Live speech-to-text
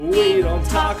We don't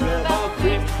talk about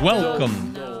crypto.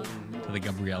 Welcome to the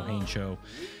Gabrielle Haynes Show.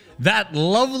 That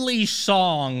lovely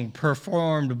song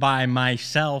performed by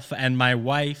myself and my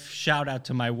wife. Shout out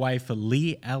to my wife,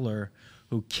 Lee Eller,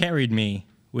 who carried me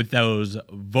with those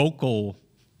vocals,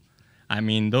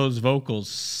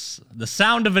 the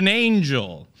sound of an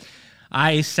angel.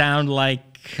 I sound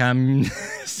like I'm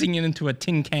singing into a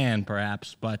tin can,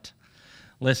 perhaps, but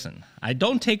listen, I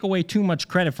don't take away too much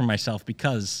credit for myself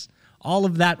because all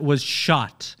of that was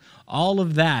shot. All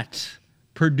of that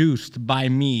produced by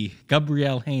me,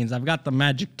 Gabrielle Haynes. I've got the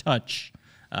magic touch.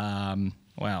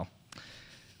 Well,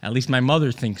 at least my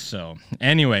mother thinks so.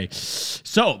 Anyway,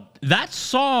 so that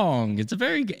song,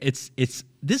 this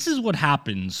is what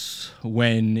happens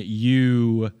when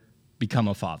you become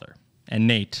a father. And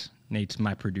Nate's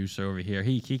my producer over here.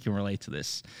 He can relate to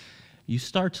this. You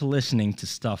start listening to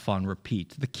stuff on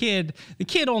repeat. The kid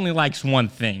only likes one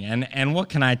thing, and what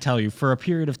can I tell you? For a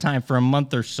period of time, for a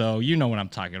month or so, you know what I'm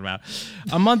talking about.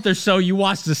 A month or so, you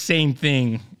watch the same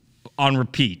thing on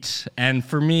repeat. And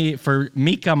for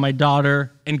Mika, my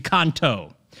daughter,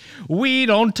 Encanto. We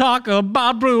don't talk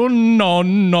about Bruno,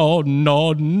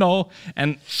 no.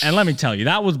 And let me tell you,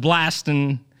 that was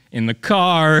blasting in the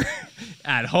car,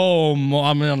 at home,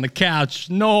 I'm on the couch.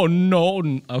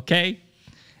 No, okay?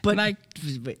 But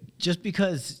just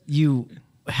because you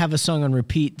have a song on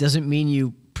repeat doesn't mean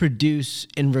you produce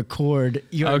and record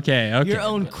your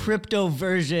own crypto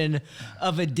version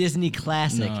of a Disney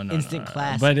classic, instant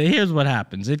classic. But here's what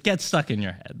happens. It gets stuck in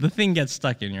your head. The thing gets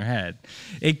stuck in your head.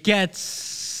 It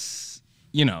gets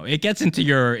into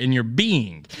your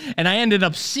being. And I ended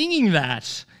up singing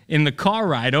that in the car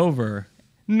ride over.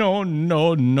 No.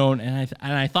 And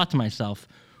I thought to myself,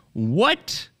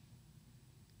 what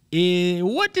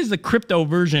is the crypto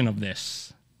version of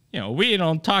this? We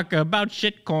don't talk about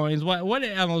shit coins. What?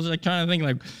 I was like trying to think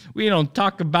like, we don't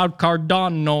talk about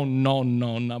Cardano.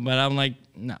 No. But I'm like,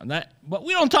 no, but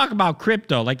we don't talk about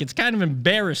crypto. Like, it's kind of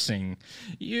embarrassing.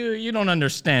 You don't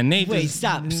understand. Nate. Wait,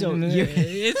 stop. So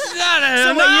it's not.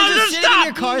 You're just sitting in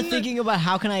your car thinking about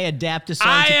how can I adapt a song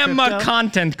to crypto? I am a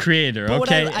content creator,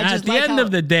 okay? At the end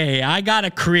of the day, I got to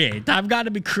create. I've got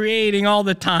to be creating all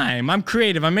the time. I'm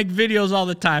creative. I make videos all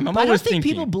the time. I'm always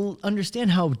thinking. I don't think people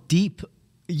understand how deep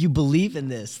you believe in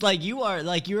this.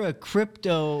 You're a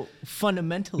crypto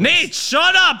fundamentalist. Nate,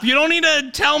 shut up. You don't need to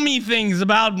tell me things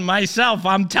about myself.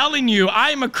 I'm telling you,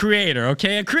 I'm a creator,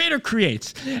 okay? A creator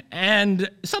creates. And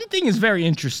something is very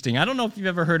interesting. I don't know if you've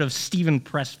ever heard of Steven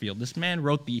Pressfield. This man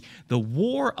wrote the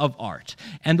War of Art.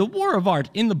 And the War of Art,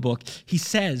 in the book, he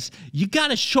says, you got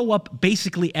to show up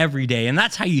basically every day. And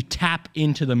that's how you tap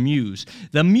into the muse.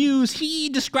 The muse, he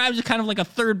describes it kind of like a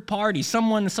third party,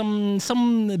 someone,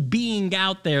 some being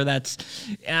out there that's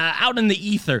out in the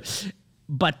ether.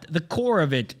 But the core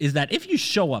of it is that if you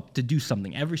show up to do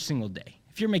something every single day,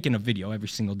 if you're making a video every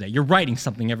single day, you're writing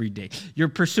something every day, you're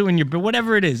pursuing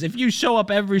whatever it is, if you show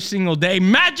up every single day,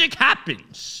 magic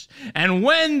happens. And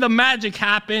when the magic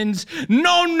happens,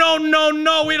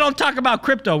 no, we don't talk about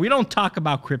crypto. We don't talk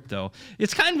about crypto.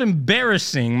 It's kind of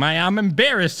embarrassing. I'm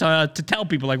embarrassed to tell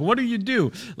people, like, what do you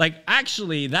do? Like,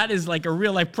 actually, that is like a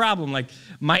real life problem. Like,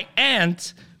 my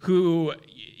aunt, who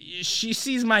she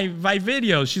sees my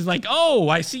videos. She's like, oh,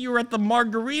 I see you were at the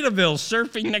Margaritaville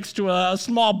surfing next to a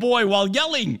small boy while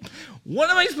yelling.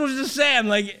 What am I supposed to say? I'm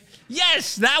like,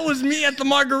 yes, that was me at the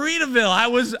Margaritaville. I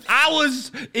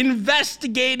was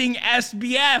investigating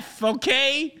SBF,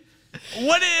 okay?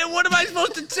 What am I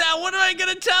supposed to tell? What am I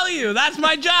going to tell you? That's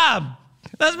my job.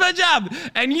 That's my job.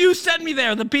 And you sent me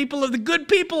there. The good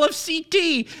people of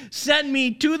CT sent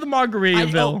me to the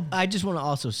Margaritaville. I just want to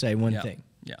also say one thing.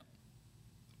 Yeah.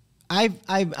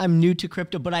 I'm new to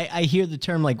crypto, but I hear the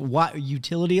term like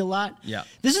utility a lot. Yeah.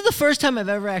 This is the first time I've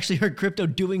ever actually heard crypto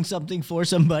doing something for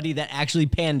somebody that actually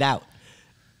panned out.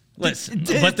 Listen,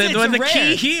 but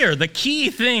the key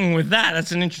thing with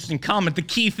that's an interesting comment. The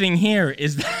key thing here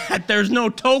is that there's no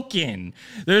token.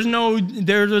 There is no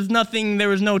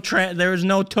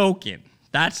token.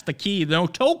 That's the key. No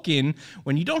token.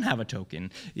 When you don't have a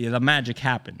token, the magic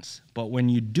happens. But when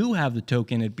you do have the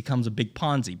token, it becomes a big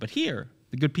Ponzi. But here,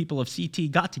 the good people of CT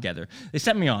got together. They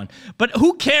sent me on. But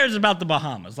who cares about the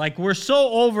Bahamas? Like, we're so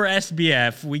over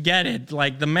SBF. We get it.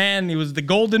 Like, the man, he was the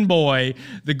golden boy.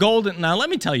 Now, let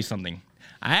me tell you something.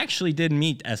 I actually did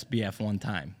meet SBF one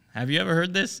time. Have you ever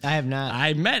heard this? I have not.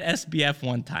 I met SBF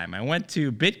one time. I went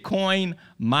to Bitcoin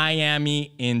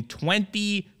Miami in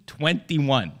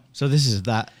 2021. So this is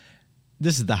the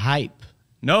hype.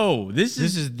 No, this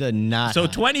is the not. So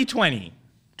hype. 2020.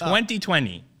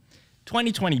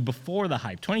 2020 before the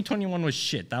hype. 2021 was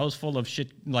shit. That was full of shit.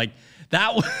 Like,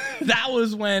 That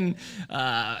was when.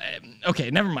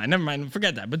 Okay, never mind.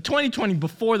 Forget that. But 2020,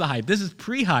 before the hype. This is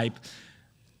pre-hype.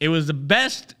 It was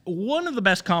one of the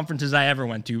best conferences I ever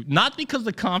went to. Not because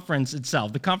the conference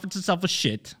itself was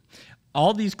shit.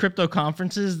 All these crypto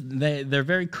conferences, they're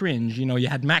very cringe. You know, you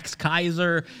had Max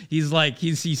Kaiser. He's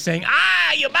saying,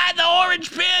 you buy the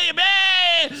orange pill, you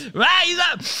man.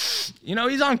 Right?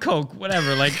 He's on coke,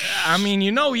 whatever. Like, I mean, he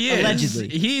is. Allegedly.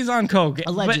 He's on coke.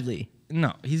 Allegedly.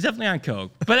 No, he's definitely on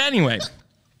coke. But anyway,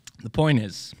 the point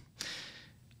is,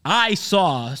 I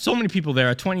saw so many people there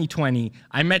at 2020.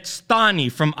 I met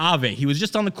Stani from Aave. He was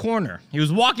just on the corner. He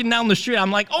was walking down the street.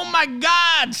 I'm like, oh my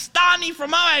God, Stani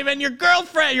from Aave, and your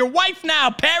girlfriend, your wife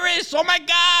now, Paris. Oh my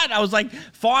God. I was like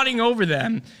fawning over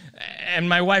them. And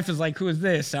my wife is like, who is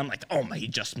this? And I'm like, oh my, he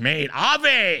just made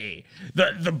Aave,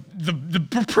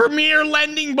 the premier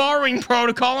lending borrowing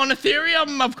protocol on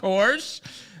Ethereum, of course.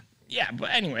 Yeah, but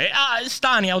anyway,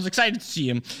 Stani, I was excited to see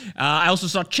him. I also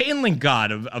saw Chainlink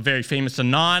God, a very famous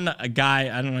Anon, a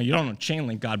guy, I don't know, you don't know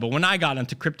Chainlink God, but when I got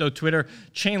into crypto Twitter,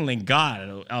 Chainlink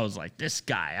God, I was like, this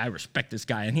guy, I respect this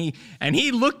guy. And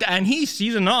he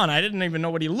sees Anon, I didn't even know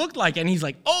what he looked like, and he's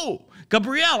like, oh,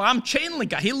 Gabriel, I'm Chainlink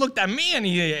God. He looked at me and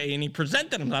he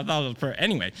presented him. I thought it was perfect.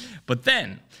 Anyway, but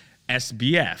then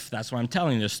SBF, that's why I'm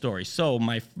telling this story. So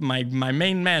my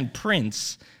main man,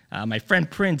 Prince, my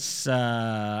friend Prince,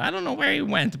 I don't know where he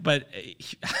went, but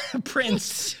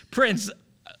Prince,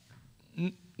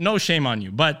 no shame on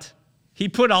you, but he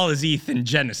put all his ETH in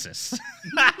Genesis.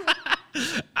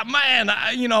 Man,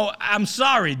 I'm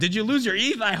sorry. Did you lose your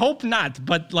ETH? I hope not.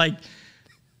 But like,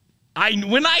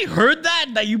 when I heard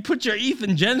that you put your ETH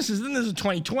in Genesis, then this is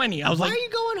 2020. I was like, why are you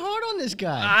going hard on this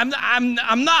guy? I'm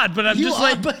not, but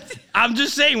I'm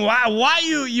just saying why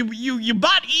you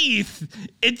bought ETH?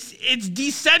 It's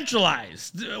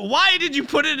decentralized. Why did you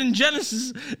put it in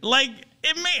Genesis? Like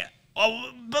it may,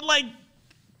 but like.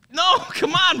 No,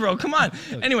 come on, bro. Come on.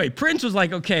 Okay. Anyway, Prince was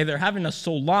like, okay, they're having a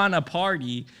Solana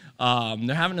party.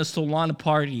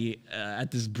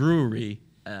 At this brewery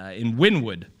in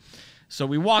Wynwood. So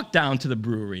we walk down to the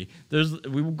brewery.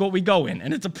 We go in,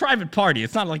 and it's a private party.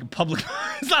 It's not like a public.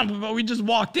 But we just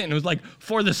walked in. It was like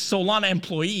for the Solana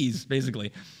employees,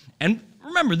 basically. And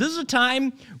remember, this is a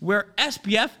time where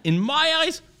SBF, in my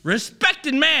eyes,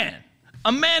 respected man.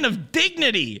 A man of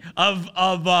dignity,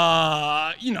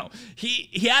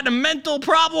 he had a mental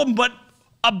problem, but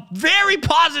a very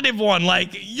positive one.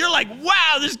 Like, you're like,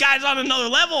 wow, this guy's on another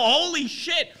level. Holy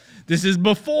shit. This is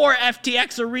before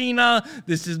FTX Arena.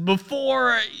 This is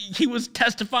before he was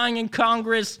testifying in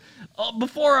Congress,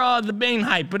 before the main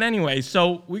hype. But anyway,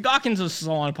 so we got into the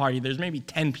Solana party. There's maybe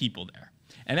 10 people there.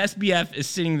 And SBF is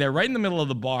sitting there right in the middle of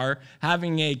the bar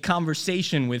having a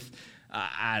conversation with,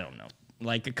 I don't know,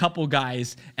 like a couple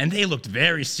guys, and they looked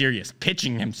very serious,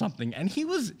 pitching him something, and he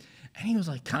was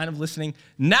like kind of listening.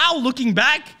 Now looking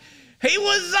back, he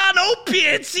was on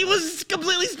opiates. He was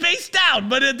completely spaced out.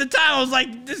 But at the time, I was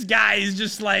like, this guy is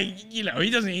just like,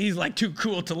 he's like too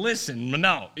cool to listen. But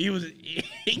no,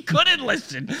 he couldn't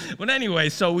listen. But anyway,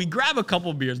 so we grab a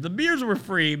couple beers. The beers were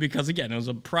free because, again, it was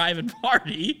a private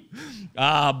party.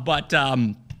 But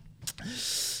I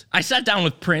sat down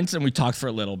with Prince and we talked for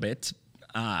a little bit.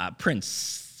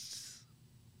 Prince,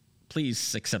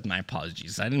 please accept my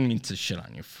apologies. I didn't mean to shit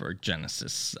on you for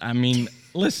Genesis. I mean,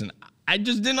 listen, I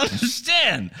just didn't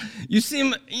understand. You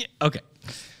seem... Okay.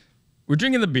 We're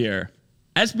drinking the beer.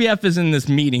 SBF is in this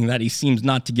meeting that he seems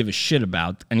not to give a shit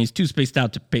about, and he's too spaced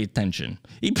out to pay attention.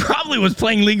 He probably was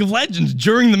playing League of Legends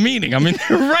during the meeting. I mean,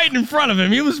 they're right in front of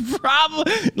him. He was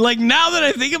probably... Like, now that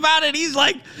I think about it, he's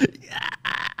like...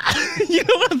 You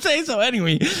know what I'm saying? So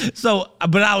anyway,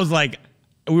 but I was like...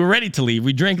 We were ready to leave.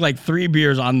 We drank like 3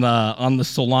 beers on the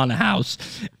Solana house.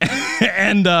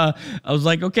 And I was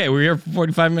like, okay, we're here for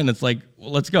 45 minutes. Like,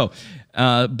 well, let's go.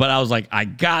 But I was like, I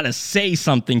got to say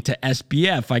something to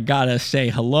SBF. I got to say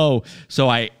hello. So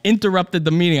I interrupted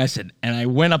the meeting. And I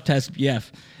went up to SBF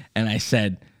and I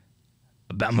said,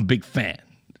 I'm a big fan.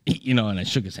 And I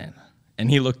shook his hand.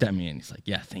 And he looked at me and he's like,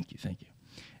 yeah, thank you.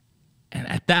 And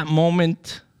at that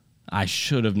moment, I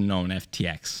should have known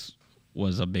FTX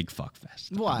was a big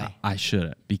fuckfest. Why? I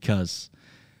shouldn't, because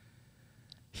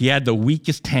he had the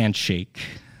weakest handshake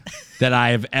that I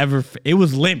have ever... It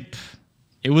was limp.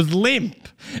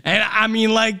 And I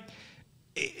mean, like...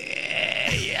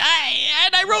 I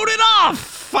wrote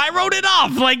it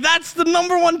off. Like, that's the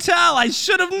number one tell. I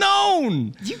should have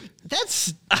known.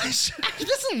 That's a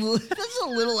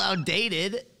little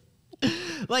outdated.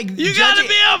 Like, you gotta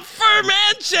be a firm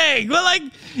handshake. But like,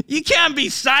 you can't be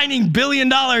signing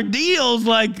billion-dollar deals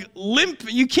like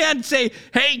limp. You can't say,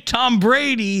 "Hey, Tom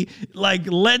Brady, like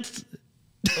let's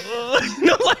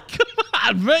Like, come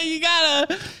on, man, you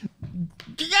gotta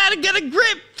get a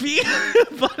grip,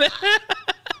 but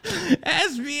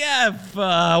SBF,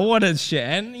 what a shit,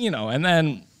 and and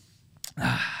then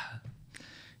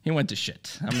he went to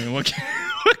shit. I mean, what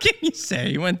can you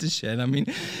say? He went to shit. I mean,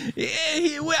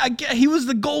 he was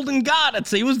the golden god. I'd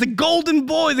say he was the golden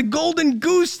boy, the golden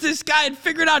goose. This guy had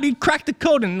figured out he'd cracked the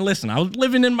code. And listen, I was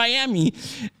living in Miami,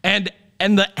 and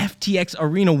the FTX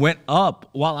arena went up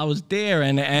while I was there.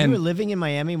 And you were living in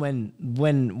Miami when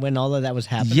all of that was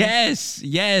happening?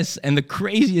 Yes. And the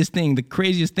craziest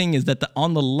thing is that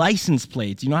on the license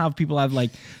plates, you know how people have like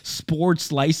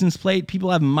sports license plate? People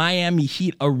have Miami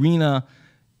Heat Arena.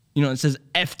 It says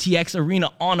FTX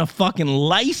Arena on a fucking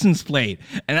license plate.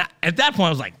 And at that point, I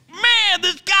was like, man,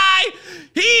 this guy,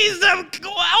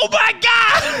 oh my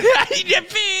God, he's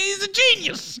a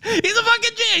genius. He's a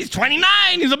fucking genius. He's 29.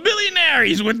 He's a billionaire.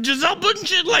 He's with Gisele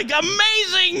Bündchen, like,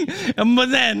 amazing.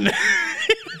 But then.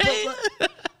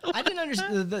 I didn't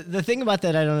understand. The thing about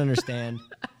that I don't understand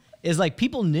is, like,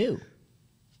 people knew,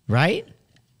 right?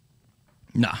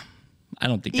 Nah. I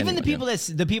don't think even the people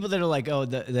that are like, oh,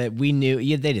 that we knew,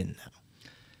 they didn't know.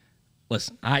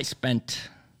 Listen,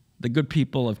 the good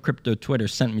people of crypto Twitter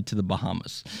sent me to the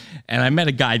Bahamas, and I met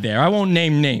a guy there. I won't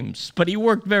name names, but he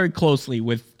worked very closely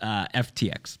with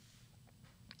FTX,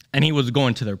 and he was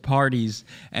going to their parties,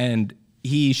 and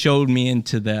he showed me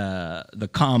into the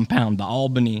compound, the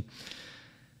Albany,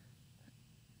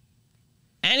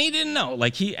 and he didn't know,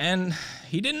 he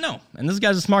didn't know. And this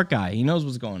guy's a smart guy. He knows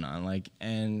what's going on.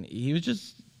 And he was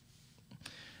just...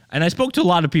 And I spoke to a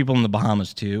lot of people in the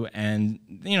Bahamas, too. And,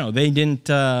 they didn't...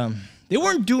 they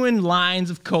weren't doing lines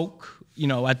of coke,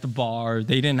 at the bar.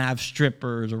 They didn't have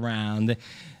strippers around.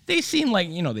 They seemed like,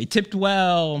 they tipped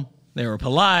well. They were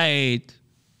polite.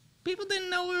 People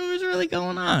didn't know what was really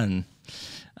going on.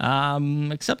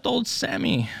 Except old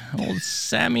Sammy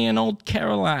and old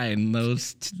Caroline,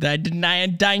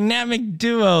 that dynamic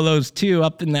duo, those two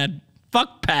up in that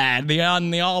fuck pad on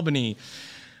the Albany.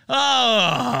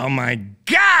 Oh my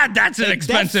God, that's an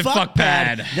expensive fuck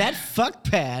pad. That fuck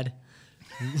pad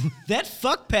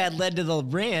led to the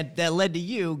rant that led to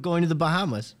you going to the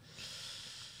Bahamas.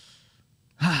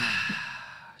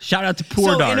 Shout out to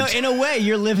Poor Darts. In a way,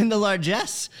 you're living the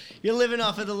largesse. You're living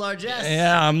off of the largesse.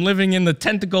 Yeah, I'm living in the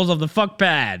tentacles of the fuck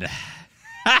pad.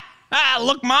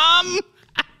 Look, Mom.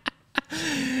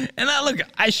 And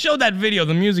I showed that video,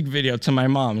 the music video, to my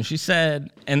mom. And she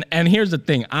said, and here's the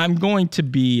thing. I'm going to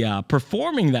be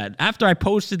performing that. After I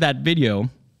posted that video,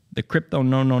 the Crypto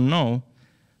No,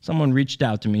 someone reached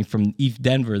out to me from ETH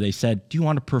Denver. They said, do you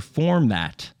want to perform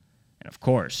that? And of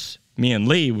course, me and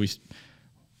Lee,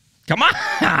 come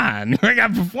on, we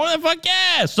got to perform that, fuck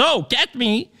yeah. So catch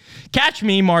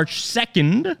me March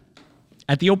 2nd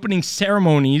at the opening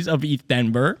ceremonies of ETH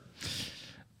Denver,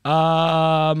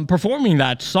 performing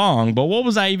that song. But what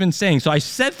was I even saying? So I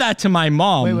said that to my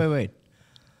mom. Wait.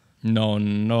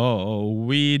 No,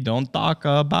 we don't talk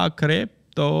about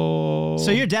crypto.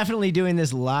 So you're definitely doing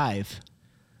this live.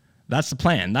 That's the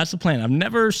plan. I've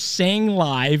never sang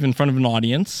live in front of an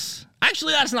audience.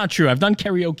 Actually, that's not true. I've done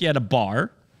karaoke at a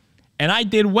bar. And I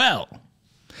did well.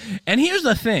 And here's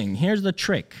the thing. Here's the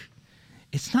trick.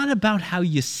 It's not about how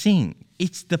you sing.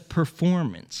 It's the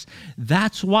performance.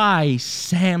 That's why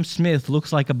Sam Smith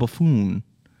looks like a buffoon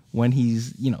when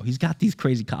he's got these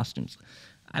crazy costumes.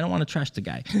 I don't want to trash the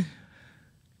guy.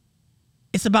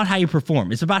 It's about how you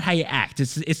perform. It's about how you act.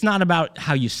 It's not about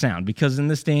how you sound, because in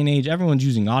this day and age, everyone's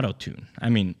using auto-tune. I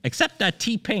mean, except that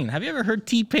T-Pain. Have you ever heard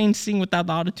T-Pain sing without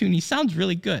the auto-tune? He sounds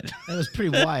really good. That was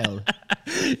pretty wild.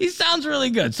 He sounds really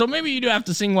good. So maybe you do have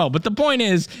to sing well. But the point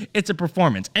is, it's a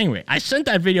performance. Anyway, I sent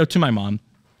that video to my mom,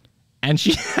 and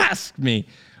she asked me,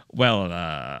 well,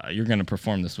 you're going to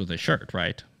perform this with a shirt,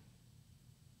 right?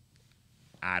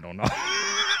 I don't know.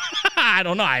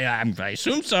 I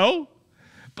assume so.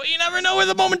 But you never know where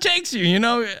the moment takes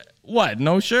you. What?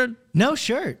 No shirt? No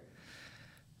shirt.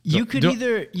 You could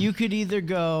either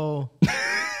go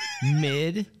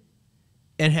mid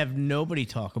and have nobody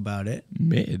talk about it.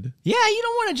 Mid? Yeah, you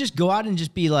don't want to just go out and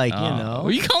just be like,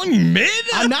 Are you calling me mid?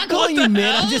 I'm not calling you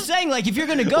mid. I'm just saying, like, if you're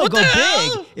gonna go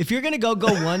big. If you're gonna go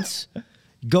once,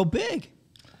 go big.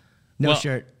 No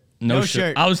shirt. No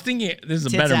shirt. I was thinking this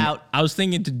is Tits a better. Out. I was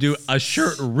thinking to do a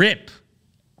shirt rip.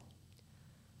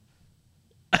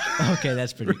 Okay,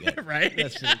 that's pretty good. Right?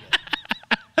 That's pretty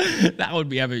good. That would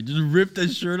be epic. Just rip the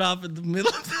shirt off in the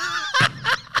middle.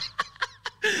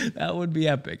 That would be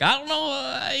epic. I don't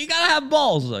know. You got to have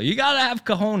balls, though. You got to have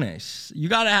cojones. You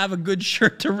got to have a good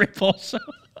shirt to rip also.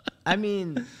 I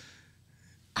mean,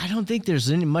 I don't think there's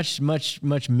any much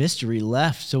mystery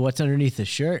left. So what's underneath the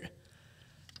shirt?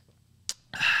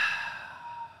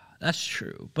 That's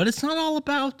true. But it's not all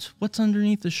about what's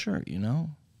underneath the shirt, you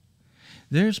know?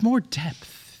 There's more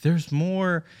depth. There's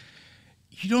more...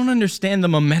 You don't understand the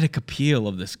mimetic appeal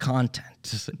of this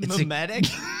content. Mimetic?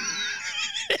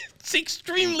 It's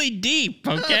extremely deep,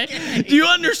 okay? Do you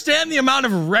understand the amount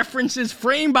of references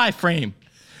frame by frame?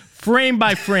 Frame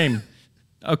by frame,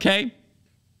 okay?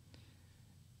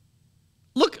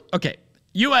 Look, okay,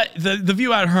 you at the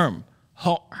view at home.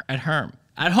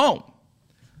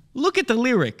 Look at the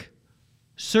lyric.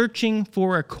 Searching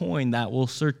for a coin that will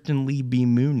certainly be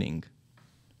mooning.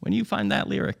 When you find that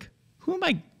lyric,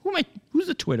 who's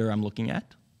the Twitter I'm looking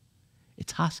at?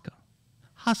 It's Haska.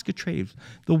 Haska Traves,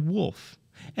 the wolf.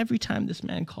 Every time this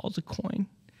man calls a coin,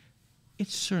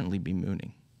 it's certainly be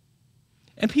mooning.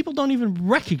 And people don't even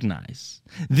recognize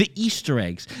the Easter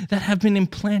eggs that have been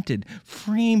implanted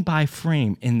frame by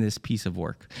frame in this piece of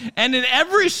work. And in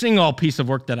every single piece of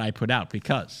work that I put out,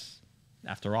 because,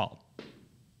 after all,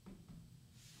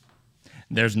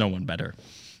 there's no one better.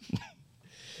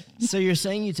 So you're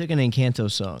saying you took an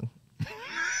Encanto song?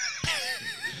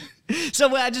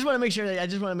 So I just want to make sure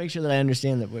that I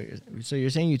understand that. So you're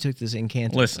saying you took this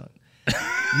Encanto song?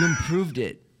 You improved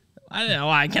it.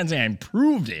 I can't say I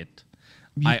improved it.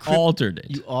 I altered it.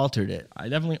 You altered it. I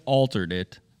definitely altered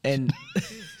it. And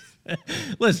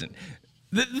listen,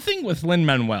 the thing with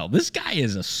Lin-Manuel, this guy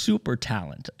is a super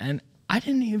talent, and I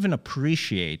didn't even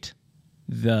appreciate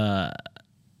the...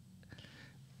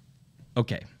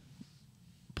 Okay.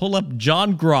 Pull up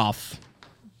John Groff.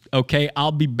 Okay,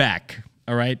 I'll be back.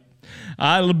 All right?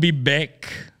 I'll be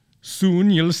back. Soon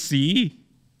you'll see.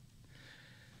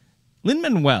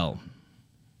 Lin-Manuel.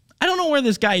 I don't know where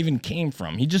this guy even came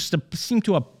from. He just seemed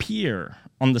to appear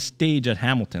on the stage at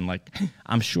Hamilton. Like,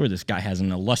 I'm sure this guy has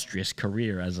an illustrious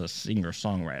career as a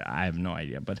singer-songwriter. I have no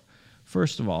idea. But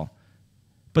first of all,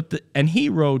 and he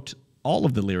wrote all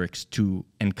of the lyrics to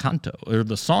Encanto, or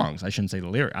the songs. I shouldn't say the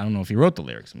lyrics. I don't know if he wrote the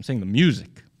lyrics. I'm saying the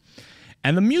music.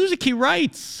 And the music he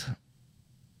writes,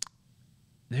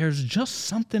 there's just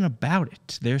something about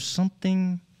it. There's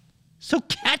something so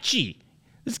catchy.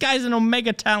 This guy's an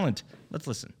omega talent. Let's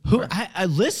listen. I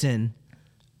listen.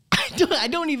 I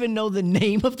don't even know the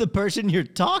name of the person you're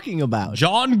talking about.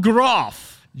 John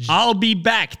Groff. I'll be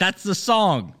back. That's the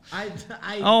song.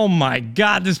 Oh my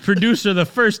God! This producer, the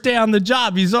first day on the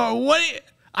job, he's all, what?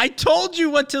 I told you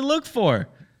what to look for.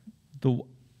 I'll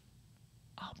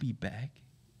be back.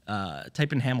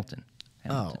 Type in Hamilton.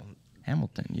 Hamilton.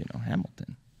 Hamilton. You know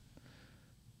Hamilton.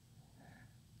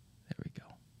 There we go.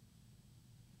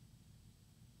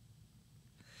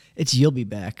 It's You'll Be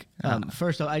Back.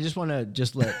 First off, I just want to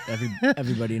let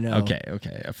everybody know. Okay.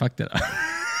 I fucked it up.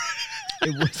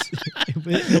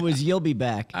 It was You'll Be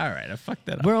Back. All right, I fucked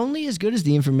that up. We're only as good as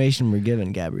the information we're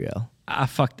given, Gabriel. I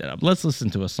fucked it up. Let's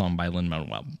listen to a song by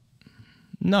Lin-Manuel.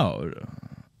 No.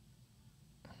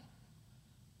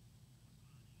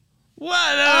 What?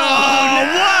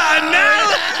 What?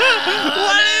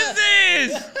 What is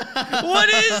this? What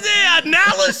is the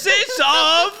analysis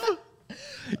of?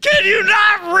 Can you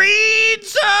not read,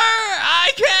 sir?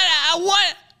 I can't.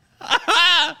 What?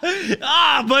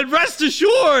 But rest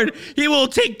assured, he will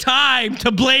take time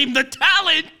to blame the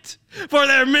talent for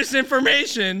their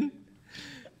misinformation.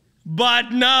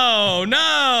 But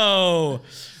no.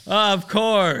 Of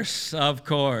course.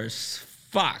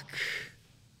 Fuck.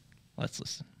 Let's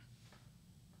listen.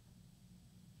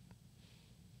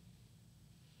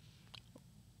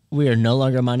 We are no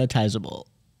longer monetizable.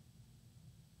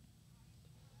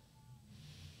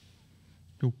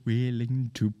 You're willing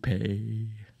to pay.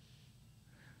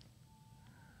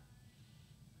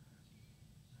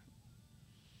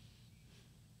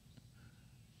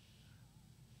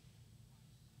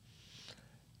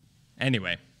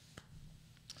 Anyway,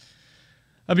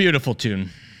 a beautiful tune.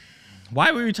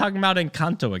 Why were we talking about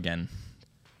Encanto again?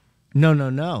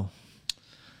 No.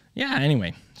 Yeah,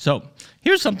 anyway. So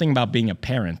here's something about being a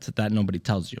parent that nobody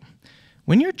tells you.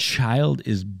 When your child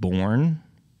is born,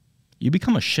 you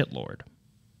become a shitlord.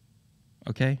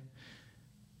 Okay?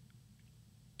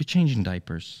 You're changing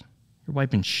diapers. You're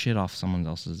wiping shit off someone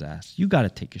else's ass. You gotta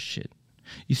take a shit.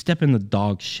 You step in the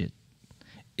dog shit.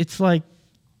 It's like,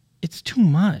 it's too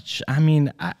much. I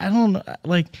mean, I don't know.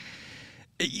 Like,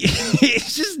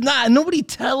 it's just not. Nobody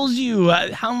tells you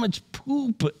how much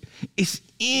poop is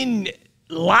in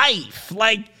life.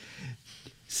 Like,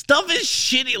 stuff is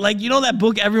shitty. Like, you know that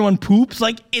book, Everyone Poops?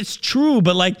 Like, it's true,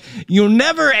 but like, you'll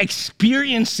never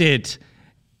experience it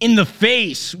in the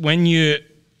face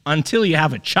until you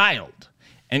have a child.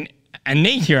 And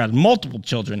Nate here has multiple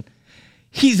children.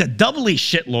 He's a doubly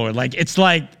shitlord. Like, it's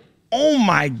like, oh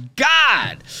my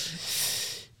God.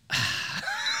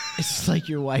 It's like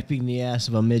you're wiping the ass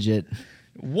of a midget.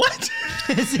 What?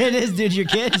 It is, dude. Your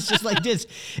kid is just like this.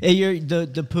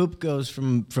 The poop goes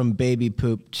from baby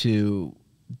poop to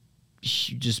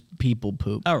just people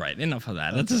poop. All right, enough of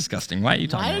that. That's disgusting. Why are you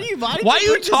talking? Why are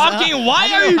you talking?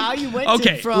 Why are you? How you went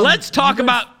okay, from, let's talk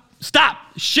about. Stop.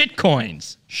 Shit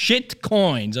coins.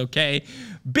 Okay.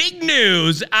 Big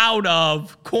news out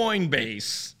of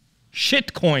Coinbase.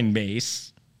 Shit Coinbase.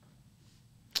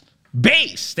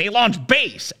 Base. They launched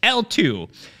Base L2,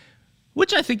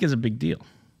 which I think is a big deal.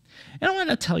 And I want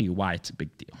to tell you why it's a big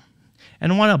deal.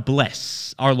 And I want to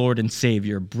bless our Lord and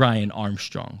Savior, Brian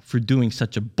Armstrong, for doing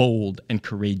such a bold and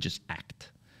courageous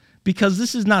act. Because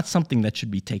this is not something that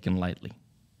should be taken lightly.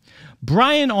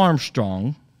 Brian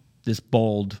Armstrong, this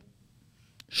bold,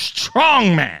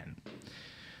 strong man,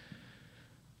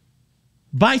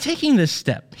 by taking this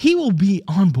step, he will be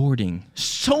onboarding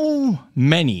so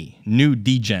many new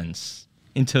degens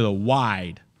into the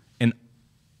wide and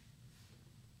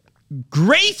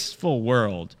graceful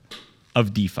world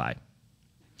of DeFi.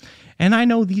 And I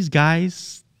know these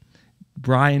guys,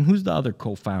 Brian, who's the other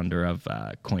co-founder of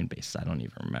Coinbase? I don't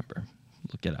even remember.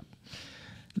 Look it up.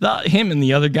 Him and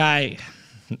the other guy,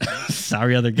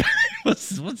 sorry, other guy. What's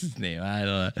his name? I don't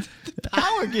know. The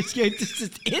power gets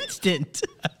just instant.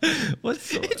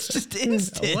 It's just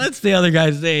instant. What's the other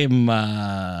guy's name?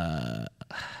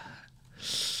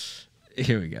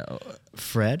 Here we go.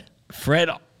 Fred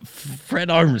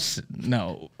Armisen.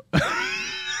 No.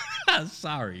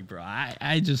 Sorry, bro.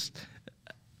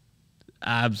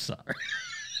 I'm sorry.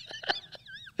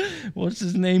 What's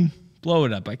his name? Blow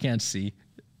it up. I can't see.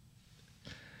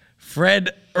 Fred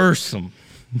Ursum.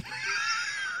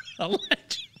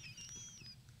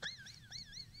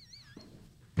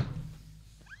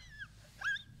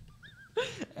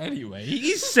 Anyway,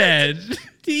 he said,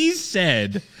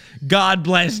 God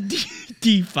bless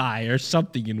DeFi or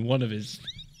something in one of his.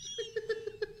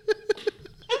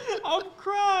 I'm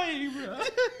crying, bro.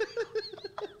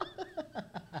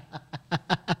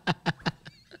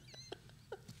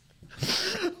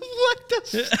 What the?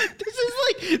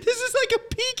 This is like a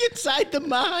peek inside the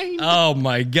mind. Oh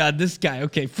my God, this guy.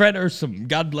 Okay, Fred Ursum.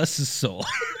 God bless his soul.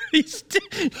 he's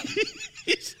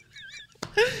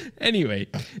Anyway,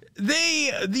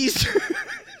 these.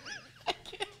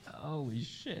 Holy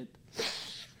shit!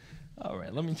 All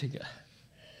right, let me take a.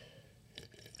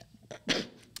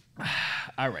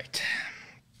 All right.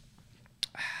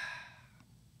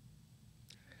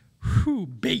 Whew,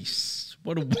 Base.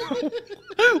 What a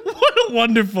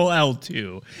wonderful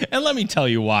L2. And let me tell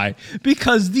you why.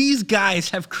 Because these guys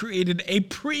have created a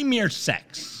premier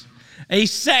sex. A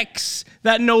sex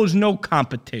that knows no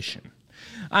competition.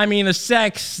 I mean, a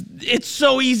sex, it's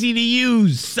so easy to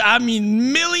use. I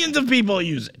mean, millions of people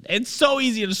use it. It's so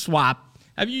easy to swap.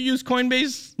 Have you used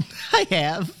Coinbase? I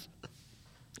have.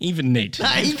 Even Nate.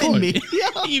 Even me.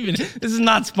 Even. This is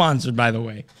not sponsored, by the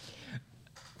way.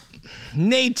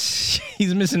 Nate,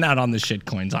 he's missing out on the shit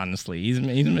coins, honestly. He's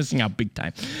missing out big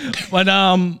time. But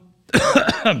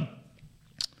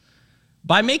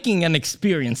by making an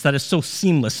experience that is so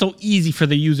seamless, so easy for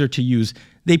the user to use,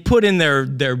 they put in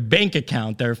their bank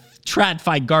account, their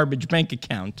TradFi garbage bank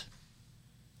account.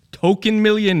 Token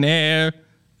millionaire,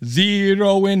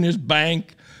 zero in his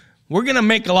bank. We're going to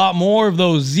make a lot more of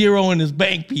those zero in his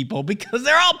bank people because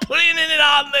they're all putting it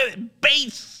on the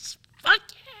Base. Fuck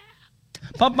yeah.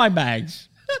 Pump my bags.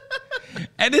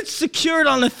 And it's secured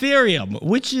on Ethereum,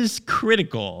 which is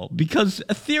critical because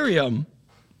Ethereum,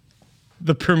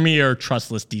 the premier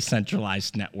trustless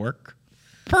decentralized network,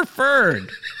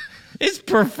 it's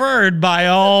preferred by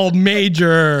all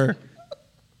major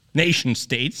nation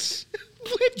states.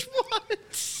 Which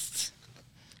ones?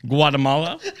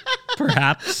 Guatemala,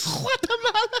 perhaps.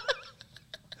 Guatemala?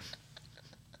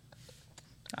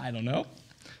 I don't know.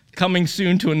 Coming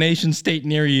soon to a nation state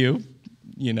near you,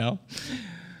 you know.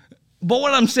 But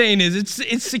what I'm saying is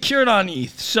it's secured on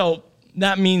ETH. So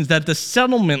that means that the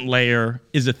settlement layer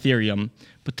is Ethereum,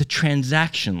 but the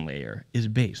transaction layer is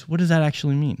Base. What does that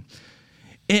actually mean?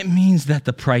 It means that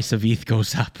the price of ETH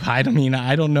goes up. I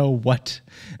don't know what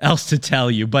else to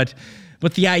tell you, but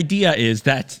the idea is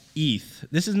that ETH.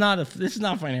 This is not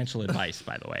financial advice,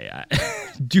 by the way.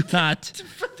 Do not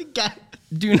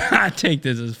take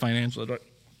this as financial advice.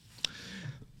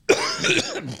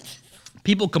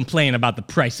 People complain about the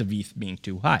price of ETH being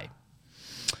too high.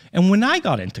 And when I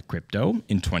got into crypto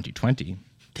in 2020,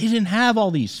 they didn't have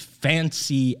all these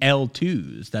fancy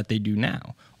L2s that they do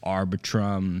now.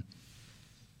 Arbitrum,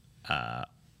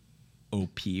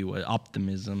 OP,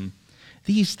 Optimism.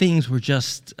 These things were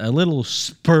just a little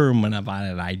sperm of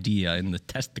an idea in the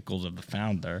testicles of the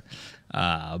founder,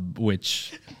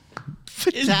 which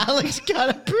Vitalik's got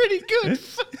a pretty good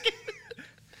fucking...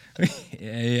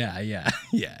 Yeah.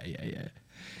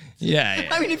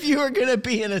 I mean, if you were going to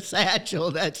be in a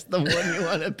satchel, that's the one you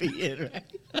want to be in, right?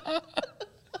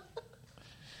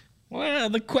 Well,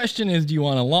 the question is, do you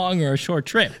want a long or a short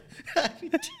trip?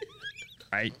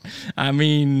 Right? I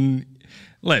mean,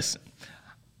 listen.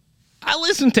 I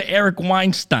listen to Eric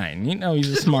Weinstein. You know, he's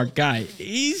a smart guy.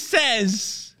 He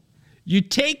says, you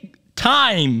take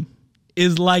time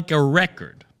is like a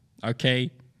record, okay?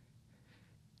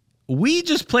 We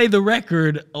just play the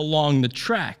record along the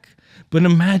track, but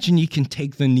imagine you can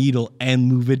take the needle and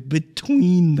move it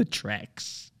between the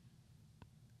tracks.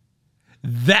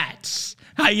 That's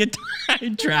how you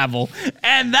time travel,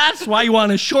 and that's why you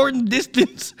want to shorten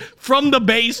distance from the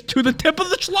base to the tip of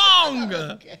the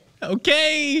schlong.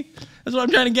 Okay? That's what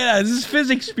I'm trying to get at. This is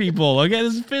physics, people. Okay,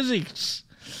 this is physics.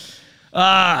 All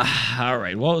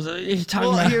right. What was it? You're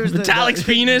talking about Vitalik's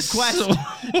penis?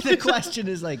 The question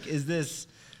is like, is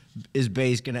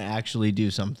base going to actually do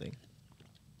something?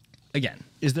 Again,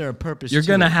 is there a purpose? You're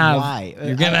gonna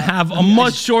have a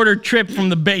much shorter trip from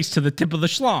the base to the tip of the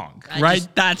schlong, right?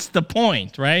 That's the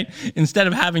point, right? Instead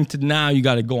of having to now, you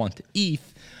got to go on to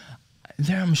ETH.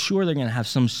 There, I'm sure they're gonna have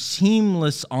some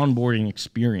seamless onboarding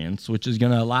experience, which is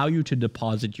gonna allow you to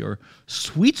deposit your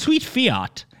sweet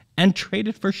fiat and trade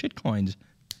it for shitcoins,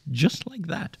 just like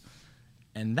that.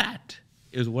 And that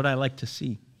is what I like to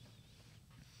see.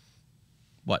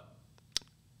 What?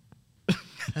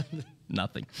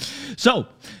 Nothing. So,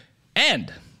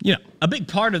 and, you know, a big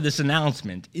part of this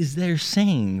announcement is they're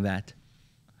saying that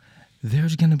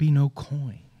there's going to be no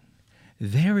coin.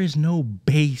 There is no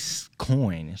base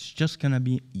coin. It's just going to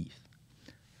be ETH.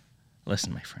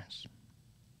 Listen, my friends.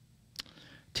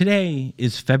 Today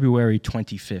is February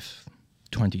 25th,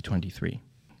 2023.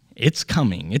 It's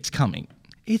coming. It's coming.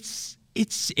 It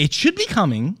should be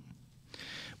coming,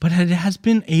 but it has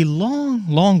been a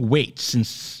long wait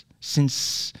since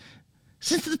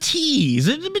the tease.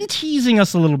 It's been teasing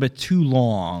us a little bit too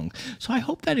long. So I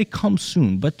hope that it comes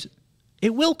soon, but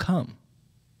it will come.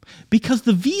 Because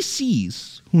the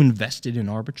VCs who invested in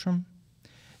Arbitrum,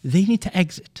 they need to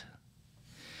exit.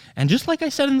 And just like I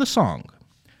said in the song,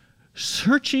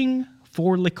 searching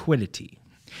for liquidity.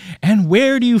 And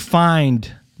where do you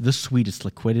find the sweetest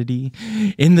liquidity?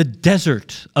 In the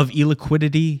desert of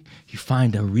illiquidity, you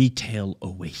find a retail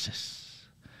oasis.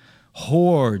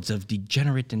 Hordes of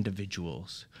degenerate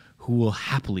individuals who will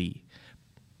happily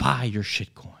buy your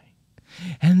shitcoin.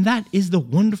 And that is the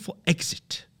wonderful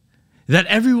exit that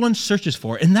everyone searches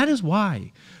for. And that is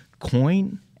why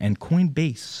Coin and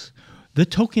Coinbase, the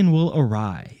token will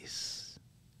arise.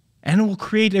 And it will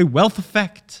create a wealth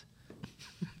effect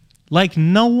like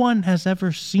no one has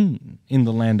ever seen in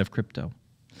the land of crypto.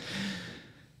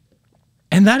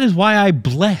 And that is why I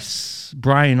bless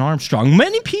Brian Armstrong.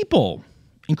 Many people,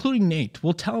 including Nate,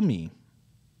 will tell me,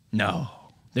 no,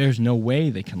 there's no way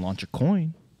they can launch a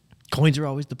coin. Coins are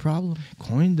always the problem.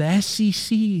 The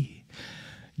SEC.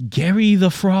 Gary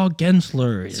the Frog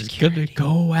Gensler is going to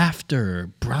go after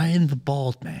Brian the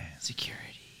Bald Man.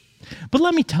 Security. But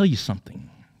let me tell you something.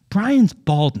 Brian's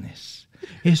baldness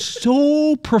is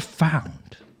so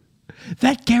profound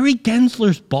that Gary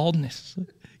Gensler's baldness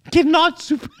cannot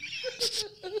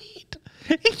supersede.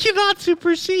 It cannot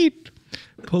supersede.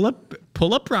 Pull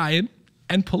up Brian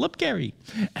and pull up Gary,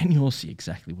 and you will see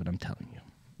exactly what I'm telling you.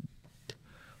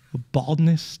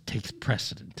 Baldness takes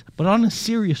precedent. But on a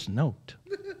serious note,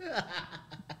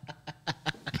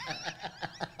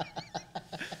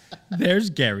 there's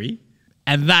Gary,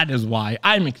 and that is why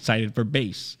I'm excited for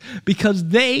Base, because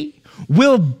they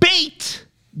will bait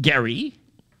Gary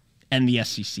and the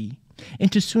SEC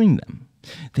into suing them.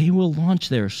 They will launch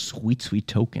their sweet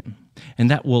token,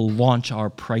 and that will launch our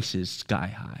prices sky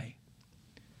high.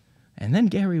 And then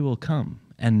Gary will come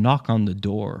and knock on the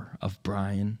door of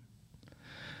Brian.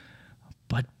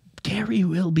 But Gary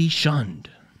will be shunned.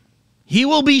 He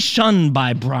will be shunned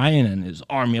by Brian and his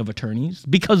army of attorneys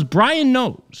because Brian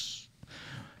knows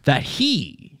that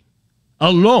he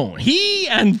alone, he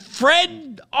and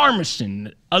Fred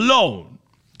Armisen alone,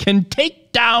 can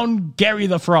take down Gary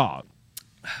the Frog.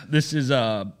 This is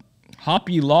a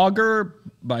Hoppy Lager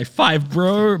by Five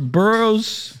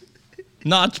Boroughs,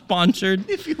 not sponsored.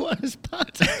 If you want to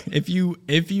sponsor. If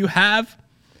you have,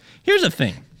 here's the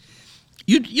thing.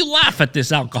 You laugh at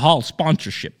this alcohol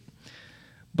sponsorship.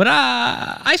 But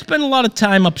I spend a lot of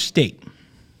time upstate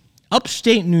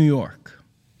New York.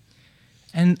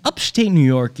 And upstate New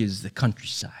York is the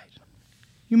countryside.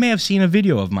 You may have seen a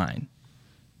video of mine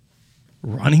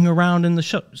running around in the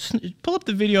show. Pull up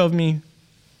the video of me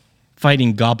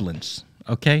fighting goblins,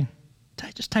 okay?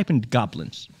 Just type in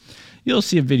goblins. you'll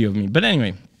see a video of me. But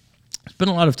anyway, spent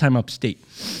a lot of time upstate.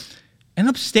 And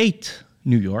upstate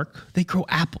New York, they grow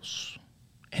apples.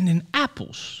 And in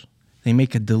apples, they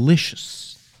make a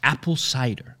delicious apple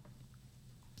cider.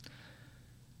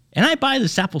 And I buy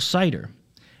this apple cider,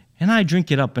 and I drink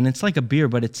it up, and it's like a beer,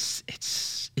 but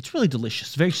it's really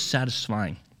delicious, very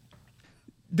satisfying.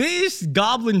 This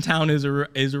Goblin Town is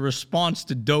a response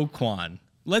to Do Kwon.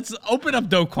 Let's open up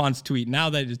Do Kwon's tweet now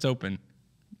that it's open.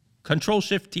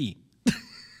 Control-Shift-T.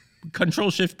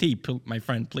 Control-Shift-T, my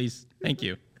friend, please. Thank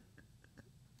you.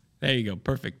 There you go.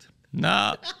 Perfect.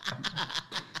 No.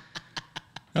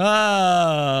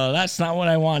 Oh, that's not what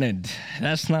I wanted.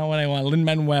 That's not what I want.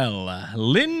 Lin-Manuel.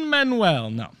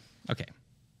 No. Okay.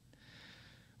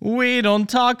 We don't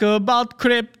talk about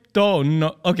crypto.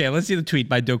 No. Okay, let's see the tweet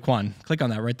by Do Kwon. Click on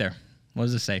that right there. What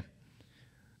does it say?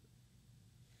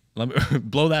 Let me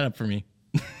blow that up for me.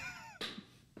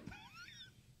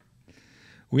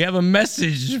 We have a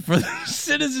message for the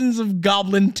citizens of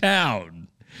Goblin Town.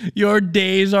 Your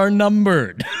days are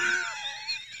numbered.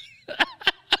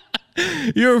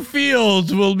 Your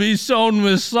fields will be sown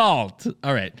with salt.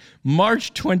 All right.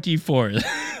 March 24th.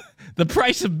 The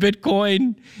price of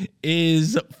Bitcoin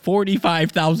is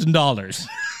 $45,000.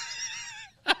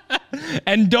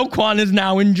 And Do Kwon is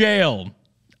now in jail,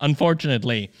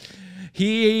 unfortunately.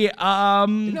 He,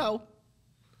 on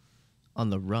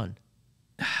the run.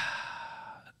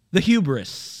 The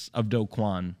hubris of Do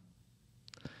Kwon.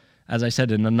 As I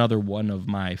said in another one of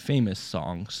my famous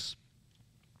songs,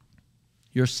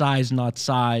 your size, not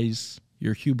size,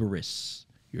 your hubris,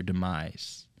 your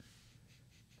demise.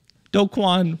 Do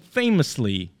Kwon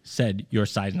famously said, your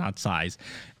size, not size.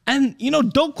 And,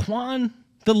 Do Kwon,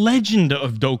 the legend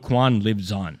of Do Kwon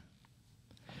lives on.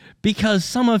 Because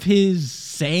some of his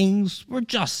sayings were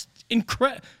just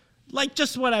incredible. Like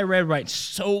just what I read right.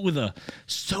 Sow the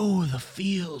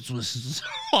fields with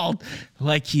salt.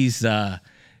 Like he's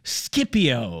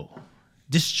Scipio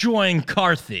destroying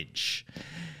Carthage.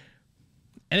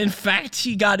 And in fact,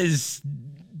 he got his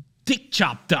dick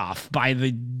chopped off by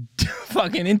the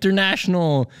fucking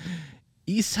international.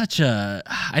 He's such a,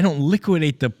 I don't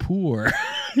liquidate the poor.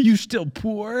 You still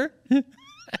poor?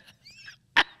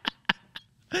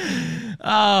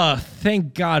 Oh,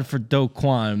 thank God for Do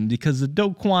Kwon, because the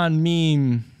Do Kwon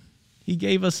meme, he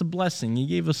gave us a blessing. He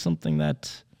gave us something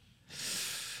that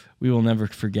we will never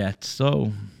forget.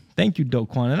 So thank you, Do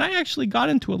Kwon. And I actually got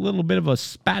into a little bit of a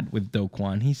spat with Do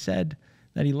Kwon. He said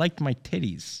that he liked my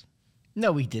titties.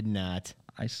 No, he did not.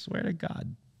 I swear to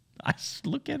God.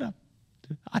 Look it up.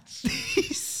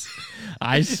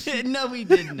 No, he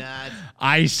did not.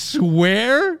 I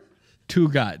swear to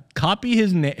God. Copy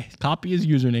his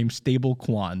username, Stable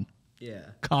Kwon. Yeah.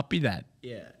 Copy that.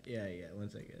 Yeah. 1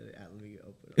 second. Let me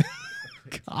open up.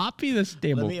 Copy the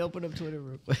Stable. Let me open up Twitter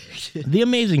real quick. The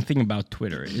amazing thing about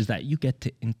Twitter is that you get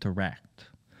to interact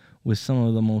with some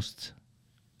of the most.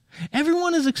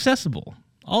 Everyone is accessible.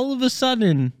 All of a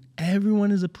sudden,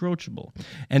 everyone is approachable.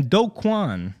 And Do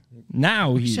Kwon,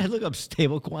 now he. Should I look up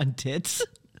Stable Kwon tits?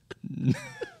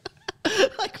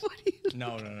 Like, what do you.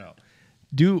 No.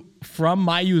 Do from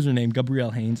my username,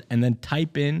 Gabriel Haynes, and then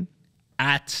type in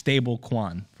 @Stable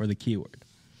Kwon for the keyword.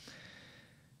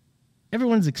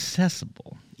 Everyone's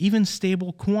accessible. Even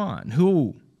Stable Kwon,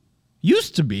 who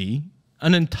used to be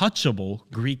an untouchable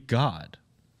Greek god.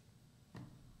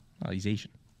 Oh, he's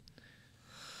Asian.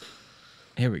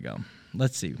 Here we go.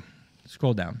 Let's see.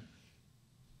 Scroll down.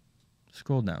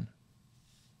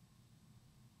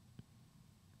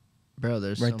 Bro,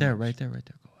 there's right there.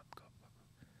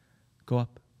 Go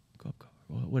up.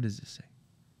 What does this say?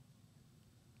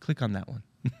 Click on that one.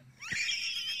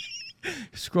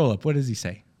 Scroll up. What does he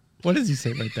say? What does he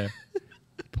say right there?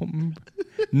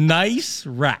 Nice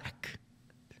rack.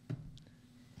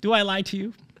 Do I lie to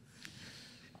you?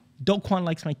 Do Kwon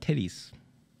likes my titties.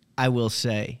 I will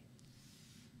say,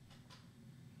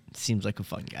 seems like a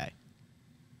fun guy.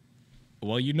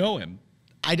 Well, you know him.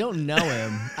 I don't know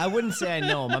him. I wouldn't say I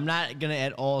know him. I'm not going to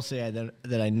at all say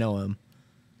that I know him.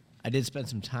 I did spend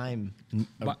some time.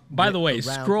 By the way,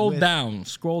 scroll down,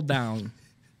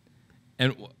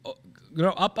 and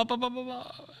up,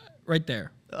 right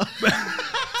there.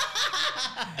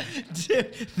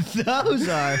 Dude, those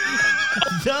are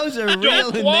real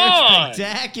and they're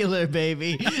spectacular,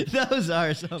 baby. Those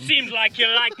are some. Seems like you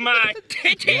like my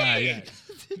titties. Yeah.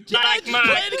 I like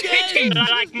my titties. I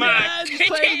like my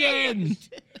titties.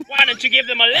 Why don't you give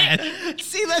them a lick?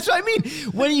 See, that's what I mean.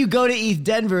 When you go to East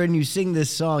Denver and you sing this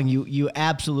song, you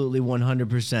absolutely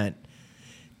 100%.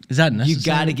 Is that necessary? You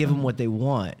got to give them what they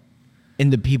want,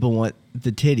 and the people want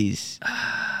the titties.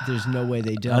 There's no way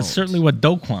they don't. That's certainly what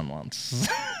Do Kwon wants.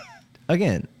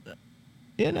 Again,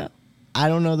 You know, I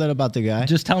don't know that about the guy.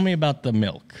 Just tell me about the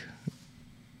milk.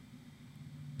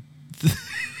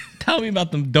 Tell me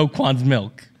about the Do Kwon's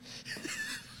milk.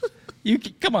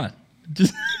 Come on.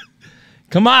 Just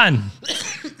come on.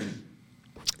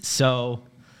 So,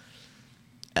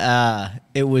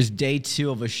 it was day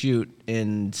 2 of a shoot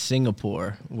in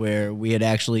Singapore where we had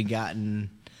actually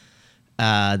gotten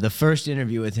the first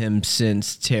interview with him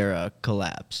since Terra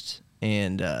collapsed.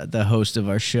 And the host of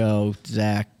our show,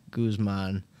 Zach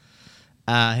Guzman,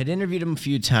 had interviewed him a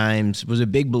few times, was a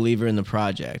big believer in the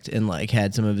project, and like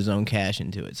had some of his own cash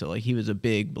into it. So like he was a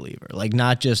big believer, like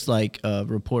not just like a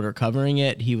reporter covering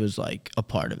it, he was like a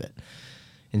part of it.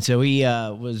 And so he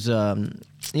was,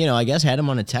 I guess had him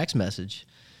on a text message.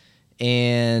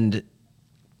 And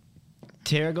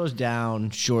Terra goes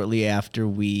down shortly after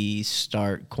we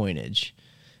start Coinage.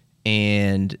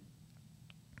 And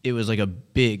it was like a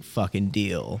big fucking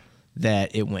deal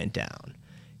that it went down.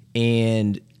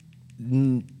 And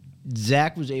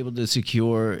Zach was able to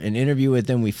secure an interview with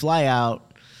him. We fly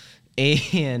out,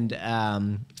 and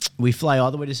we fly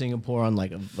all the way to Singapore on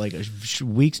like a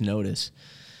week's notice.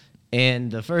 And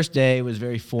the first day was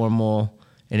very formal,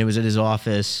 and it was at his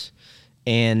office.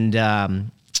 And,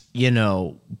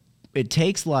 it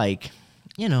takes like,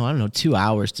 I don't know, 2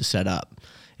 hours to set up.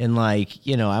 And like,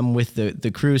 I'm with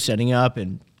the crew setting up,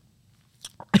 and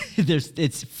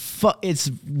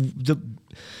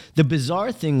the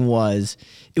bizarre thing was,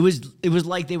 it was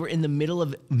like they were in the middle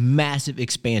of massive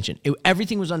expansion.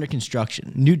 Everything was under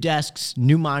construction. New desks,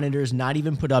 new monitors, not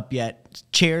even put up yet.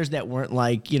 Chairs that weren't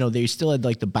like, they still had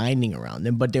like the binding around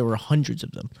them, but there were hundreds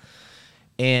of them.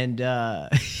 And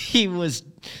he was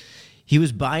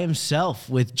by himself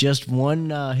with just one,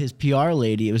 his PR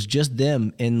lady. It was just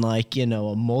them in like, a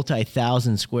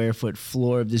multi-1,000 square foot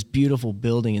floor of this beautiful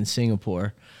building in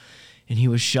Singapore. And he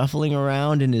was shuffling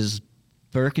around in his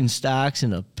Birkenstocks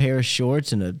and a pair of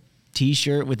shorts and a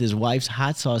T-shirt with his wife's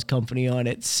hot sauce company on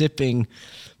it, sipping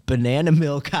banana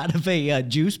milk out of a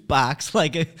juice box,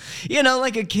 like a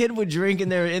kid would drink in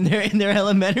their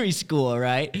elementary school,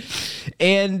 right?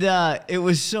 And it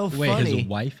was so funny. Wait, his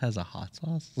wife has a hot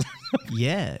sauce?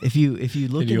 Yeah, if you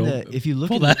look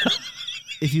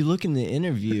in the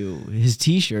interview, his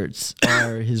T-shirts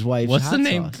are his wife's. What's hot the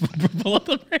name? sauce. Pull up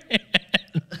the brand.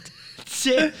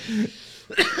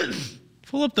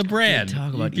 Pull up the brand.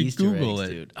 Talk about you Easter Google eggs,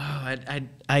 it, dude. Oh,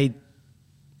 I.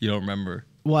 You don't remember?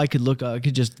 Well, I could look. I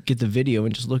could just get the video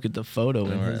and just look at the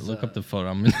photo. All right, look up the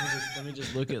photo. Let me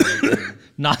just look at. Like,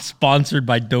 not sponsored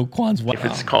by Do Kwon's. If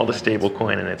it's called a stable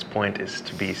coin and its point is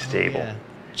to be stable. Yeah.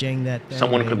 Jang that thing.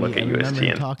 Someone could look at I UST remember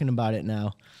and talking about it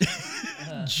now.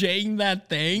 Jang that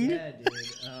thing?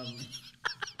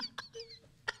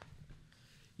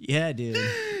 Yeah, dude. Yeah, dude.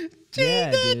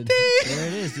 Yeah, dude. There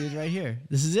it is, dude. Right here.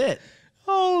 This is it.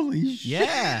 Holy shit.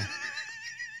 Yeah.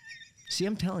 See,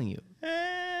 I'm telling you.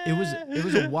 It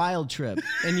was a wild trip,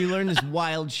 and you learn this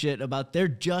wild shit about they're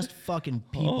just fucking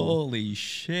people. Holy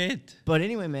shit! But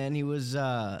anyway, man, he was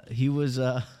like,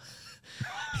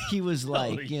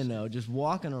 just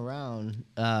walking around,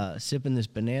 sipping this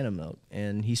banana milk,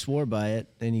 and he swore by it,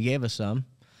 and he gave us some,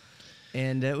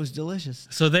 and it was delicious.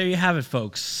 So there you have it,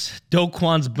 folks. Do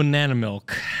Kwon's banana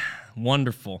milk,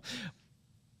 wonderful.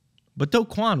 But Do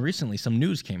Kwon recently, some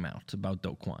news came out about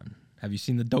Do Kwon. Have you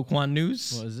seen the Do Kwon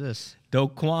news? What is this? Do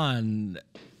Kwon,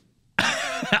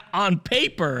 on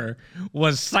paper,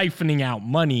 was siphoning out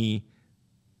money,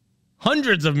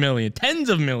 hundreds of millions, tens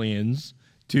of millions,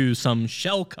 to some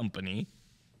shell company.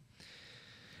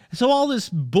 So all this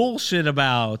bullshit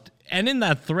about, and in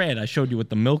that thread I showed you with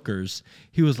the milkers,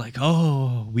 he was like,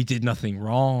 oh, we did nothing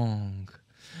wrong.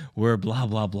 We're blah,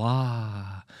 blah,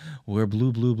 blah. We're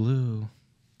blue, blue, blue.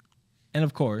 And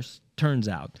of course, turns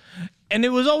out. And it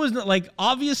was always like,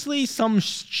 obviously some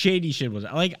shady shit was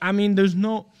like, I mean, this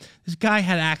guy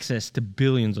had access to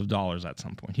billions of dollars at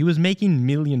some point. He was making $1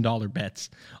 million bets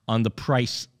on the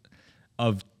price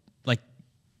of, like,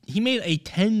 he made a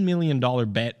 $10 million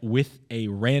bet with a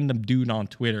random dude on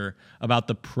Twitter about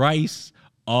the price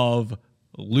of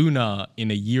Luna in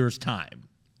a year's time.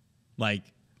 Like,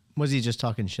 was he just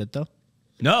talking shit though?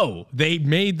 No, they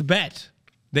made the bet.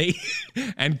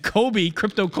 And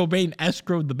Crypto Cobain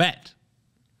escrowed the bet.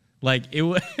 Like, it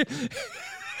was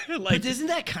like, but isn't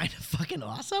that kind of fucking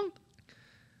awesome?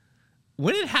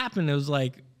 When it happened, it was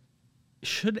like,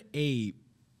 should a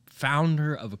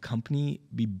founder of a company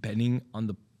be betting on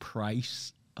the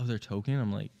price of their token?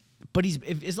 I'm like, but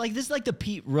it's like, this is like the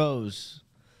Pete Rose.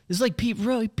 This is like Pete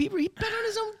Rose. He bet on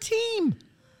his own team.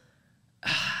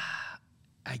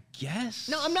 I guess.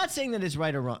 No, I'm not saying that it's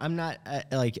right or wrong. I'm not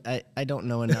I don't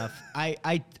know enough.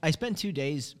 I spent 2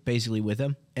 days basically with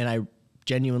him, and I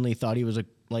genuinely thought he was a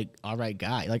all right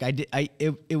guy. Like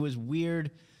it was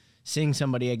weird seeing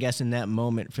somebody, I guess, in that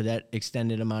moment for that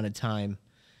extended amount of time.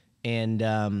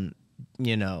 And,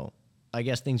 you know, I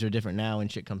guess things are different now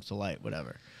and shit comes to light,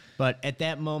 whatever. But at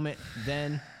that moment,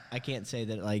 then I can't say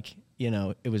that, like, you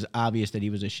know, it was obvious that he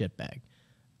was a shitbag.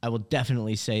 I will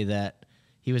definitely say that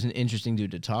he was an interesting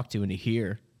dude to talk to and to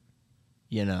hear,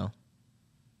 you know.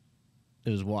 It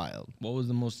was wild. What was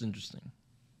the most interesting?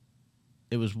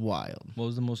 It was wild. What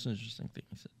was the most interesting thing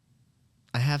he said?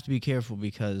 I have to be careful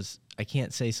because I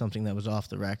can't say something that was off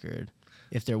the record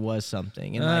if there was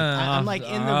something. And like, I'm like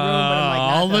in the room, but I'm like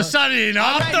all of a sudden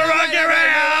off the record.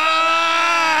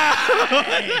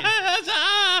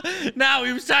 Now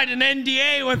we've signed an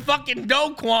NDA with fucking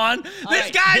Do Kwon.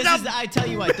 This guy's up. I tell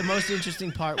you what, the most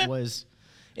interesting part was,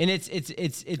 and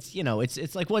it's you know,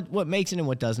 it's like what makes it and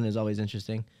what doesn't is always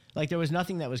interesting. Like there was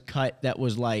nothing that was cut that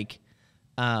was like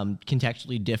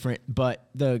contextually different, but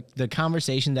the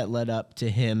conversation that led up to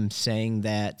him saying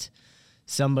that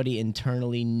somebody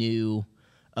internally knew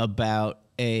about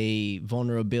a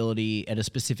vulnerability at a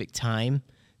specific time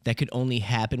that could only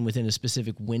happen within a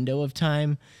specific window of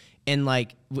time, and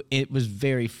like it was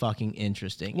very fucking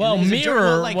interesting. Well,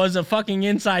 Mirror was a fucking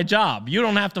inside job. You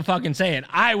don't have to fucking say it.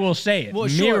 I will say it. Well,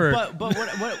 Mirror. Sure,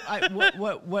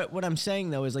 but what I'm saying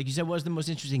though is, like you said, what was the most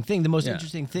interesting thing? The most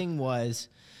interesting thing was,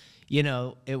 you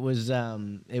know, it was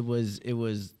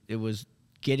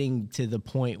getting to the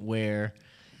point where,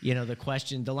 you know,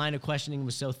 the line of questioning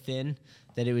was so thin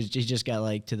that it was just got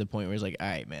like to the point where it's like, all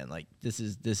right, man, like this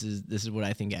is what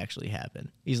I think actually happened.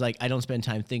 He's like, I don't spend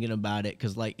time thinking about it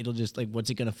because like it'll just like, what's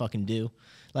it gonna fucking do?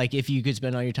 Like if you could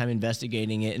spend all your time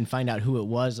investigating it and find out who it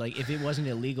was, like if it wasn't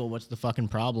illegal, what's the fucking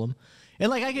problem? And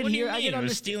like I could hear, I could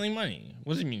understand stealing money.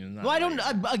 What does it mean? Well, I don't.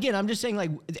 Again, I'm just saying,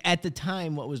 like at the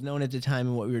time, what was known at the time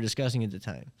and what we were discussing at the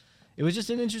time, it was just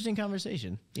an interesting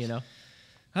conversation. You know,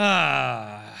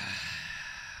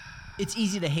 it's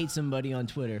easy to hate somebody on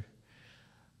Twitter.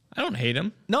 I don't hate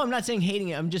him. No, I'm not saying hating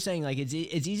it. I'm just saying like it's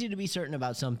easy to be certain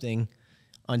about something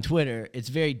on Twitter. It's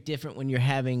very different when you're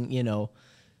having, you know,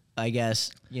 I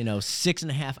guess, you know,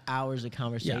 6.5 hours of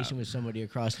conversation with somebody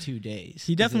across 2 days.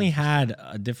 He definitely had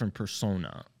a different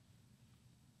persona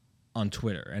on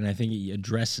Twitter, and I think he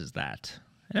addresses that.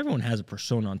 And everyone has a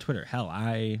persona on Twitter. Hell,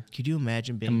 could you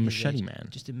imagine being a his machete age? man?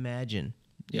 Just imagine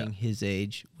being his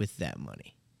age with that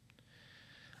money.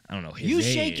 I don't know. You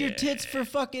shake your tits for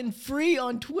fucking free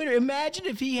on Twitter. Imagine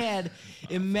if he had.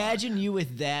 Imagine you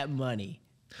with that money.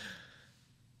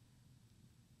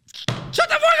 Shut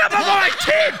the fuck up about my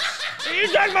tits! Are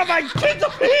you talking about my tits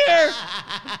up here?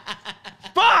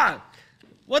 Fuck!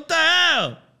 What the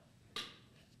hell?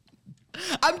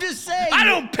 I'm just saying. I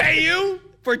don't pay you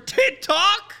for tit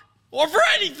talk or for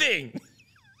anything.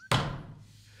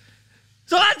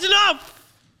 So that's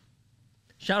enough.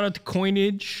 Shout out to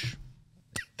Coinage.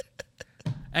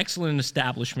 Excellent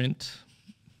establishment.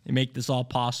 They make this all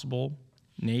possible.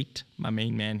 Nate, my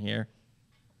main man here.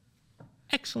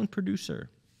 Excellent producer.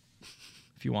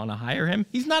 If you want to hire him,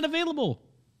 he's not available.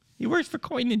 He works for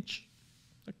Coinage.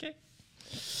 Okay.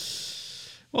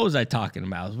 What was I talking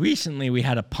about? Recently, we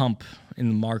had a pump in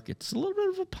the markets. A little bit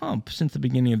of a pump since the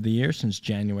beginning of the year, since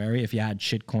January. If you had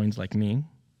shit coins like me,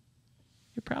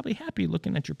 you're probably happy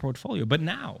looking at your portfolio. But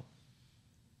now,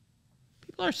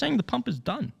 people are saying the pump is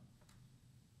done.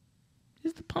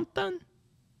 Is the pump done?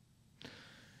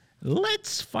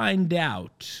 Let's find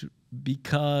out,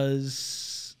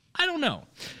 because I don't know.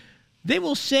 They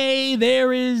will say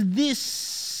there is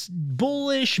this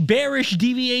bullish, bearish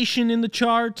deviation in the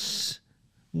charts.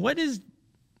 What is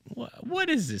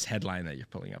this headline that you're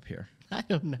pulling up here? I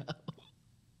don't know.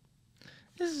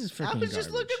 This is freaking I was garbage.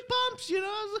 just looking bumps, you know.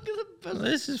 I was looking at the.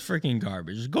 This is freaking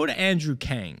garbage. Just go to Andrew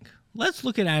Kang. Let's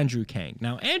look at Andrew Kang.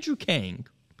 Now, Andrew Kang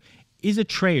is a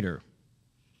trader.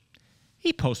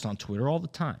 He posts on Twitter all the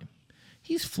time.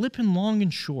 He's flipping long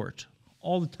and short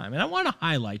all the time. And I want to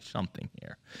highlight something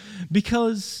here,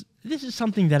 because this is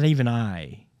something that even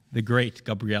I, the great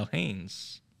Gabrielle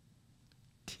Haynes,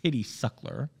 titty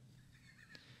suckler.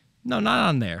 No, not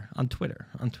on there. On Twitter.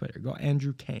 On Twitter. Go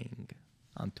Andrew Kang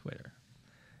on Twitter.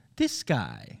 This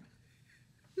guy.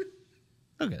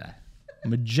 Look at that.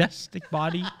 Majestic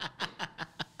body.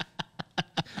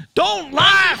 Don't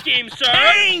laugh! Game, sir.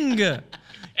 Kang!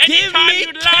 Give me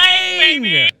you'd Kang! like,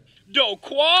 baby. Do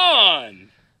Kwon.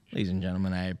 Ladies and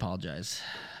gentlemen, I apologize.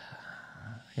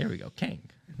 Here we go. Kang.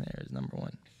 There's number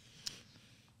one.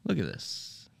 Look at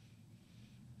this.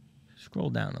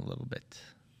 Scroll down a little bit.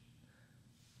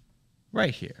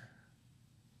 Right here.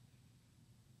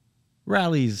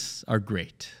 Rallies are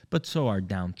great, but so are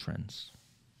downtrends.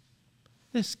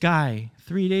 This guy,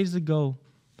 3 days ago,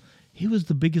 he was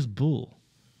the biggest bull.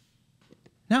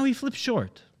 Now he flips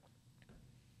short.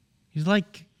 He's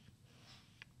like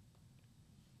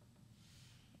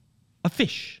a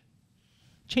fish,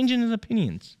 changing his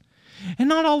opinions. And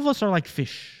not all of us are like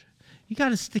fish. You got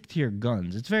to stick to your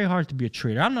guns. It's very hard to be a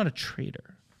trader. I'm not a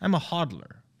trader. I'm a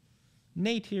hodler.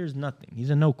 Nate here is nothing. He's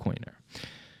a no-coiner.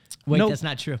 Wait, that's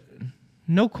not true.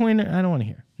 No coiner. I don't want to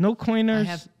hear. No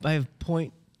coiners. I have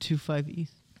 0.25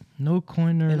 ETH. No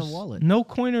coiners. In a wallet. No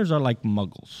coiners are like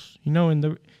muggles. You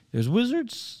know, there's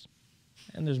wizards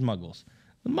and there's muggles.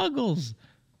 The muggles,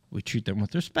 we treat them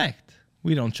with respect.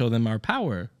 We don't show them our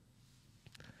power.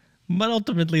 But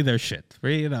ultimately, they're shit.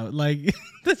 Right? You know, like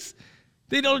this.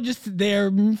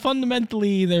 They're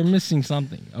fundamentally, they're missing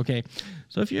something. Okay.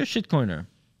 So if you're a shitcoiner,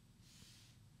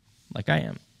 like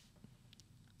I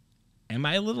am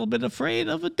I a little bit afraid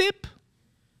of a dip?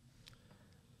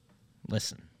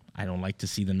 Listen, I don't like to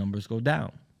see the numbers go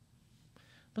down.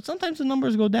 But sometimes the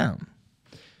numbers go down.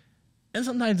 And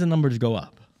sometimes the numbers go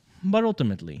up. But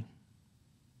ultimately,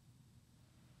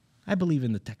 I believe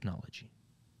in the technology.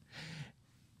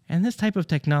 And this type of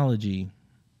technology,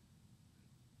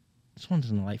 it's once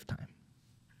in a lifetime.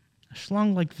 A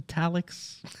schlong like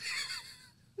Vitalik's,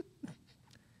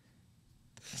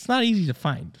 it's not easy to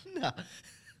find. No.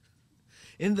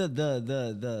 In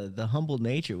the humble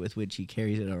nature with which he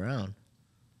carries it around,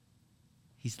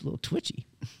 he's a little twitchy.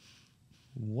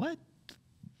 What?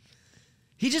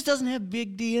 He just doesn't have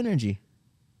big D energy.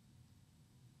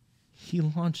 He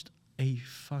launched a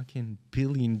fucking $1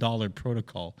 billion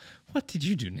protocol. What did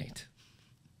you do, Nate?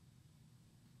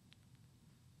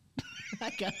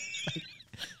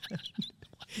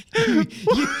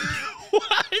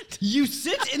 What? You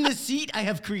sit in the seat I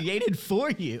have created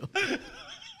for you.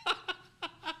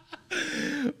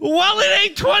 Well, it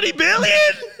ain't 20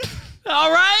 billion.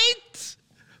 All right.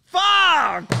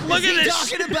 Fuck. Look at this. Is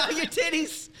he talking about your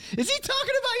titties? Is he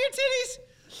talking about your titties?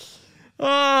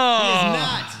 Oh. He is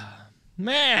not.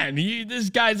 Man, this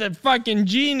guy's a fucking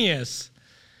genius.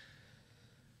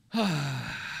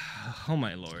 Oh,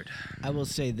 my Lord. I will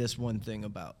say this one thing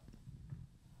about.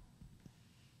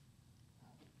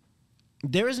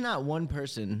 There is not one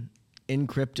person in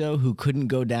crypto who couldn't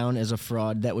go down as a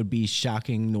fraud that would be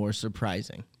shocking nor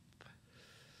surprising.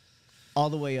 All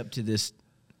the way up to this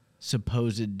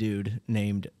supposed dude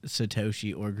named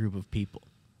Satoshi or group of people.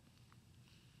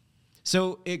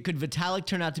 So could Vitalik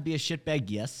turn out to be a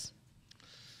shitbag? Yes.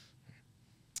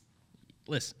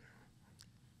 Listen.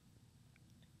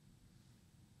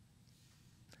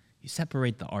 You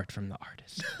separate the art from the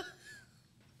artist.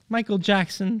 Michael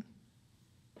Jackson.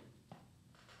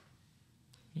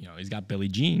 You know, he's got Billie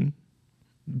Jean.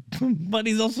 But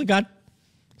he's also got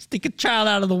Stick a Child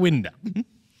Out of the Window.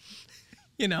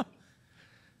 You know?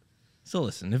 So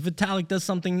listen, if Vitalik does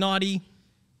something naughty,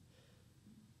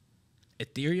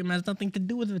 Ethereum has nothing to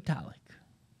do with Vitalik.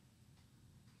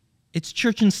 It's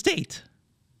church and state.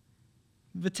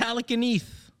 Vitalik and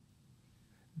ETH.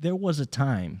 There was a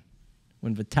time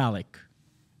when Vitalik,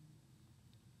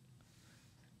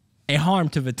 a harm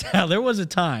to Vitalik, there was a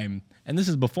time, and this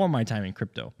is before my time in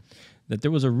crypto, that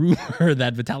there was a rumor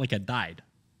that Vitalik had died.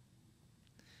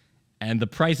 And the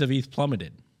price of ETH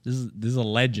plummeted. This is a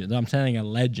legend. I'm telling a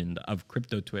legend of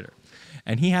crypto Twitter.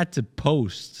 And he had to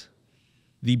post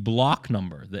the block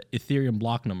number, the Ethereum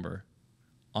block number,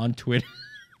 on Twitter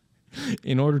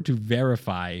in order to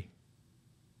verify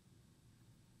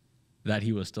that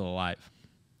he was still alive.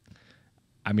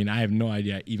 I mean, I have no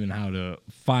idea even how to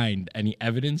find any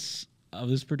evidence of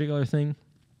this particular thing.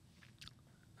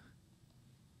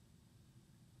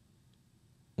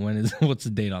 What's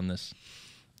the date on this?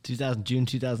 June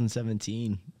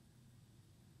 2017.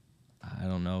 I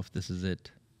don't know if this is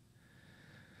it.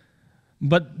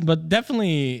 But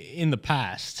definitely in the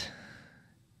past.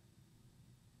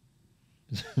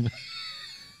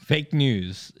 Fake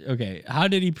news. Okay, how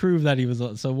did he prove that he was...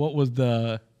 So what was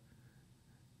the...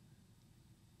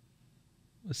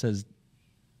 It says...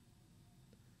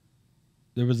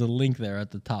 There was a link there at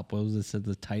the top. What was it? Said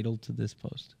the title to this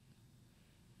post?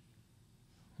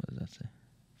 What does that say?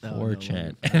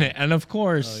 4chan. And of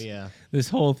course, this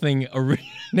whole thing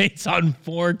originates on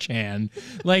 4chan.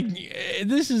 Like,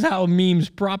 this is how memes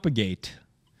propagate.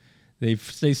 They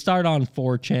start on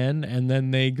 4chan and then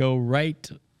they go right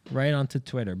onto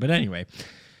Twitter. But anyway,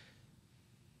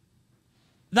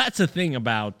 that's a thing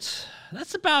about...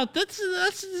 This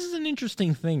is an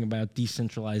interesting thing about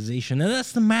decentralization, and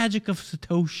that's the magic of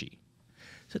Satoshi.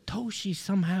 Satoshi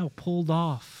somehow pulled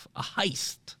off a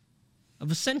heist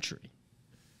of a century.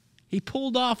 He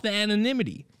pulled off the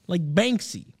anonymity, like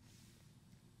Banksy.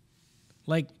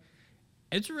 Like,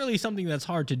 It's really something that's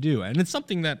hard to do. And it's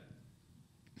something that,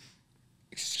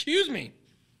 excuse me,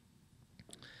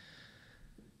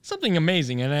 something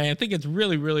amazing. And I think it's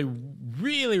really, really,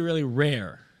 really, really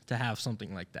rare to have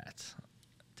something like that.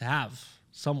 To have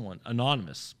someone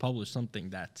anonymous publish something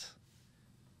that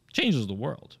changes the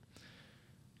world.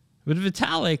 But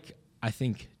Vitalik, I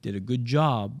think, did a good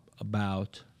job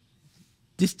about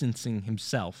distancing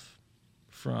himself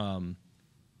from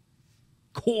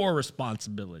core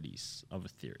responsibilities of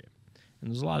Ethereum. And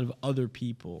there's a lot of other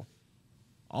people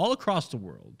all across the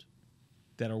world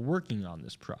that are working on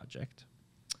this project.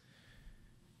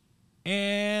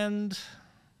 And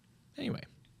anyway,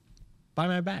 buy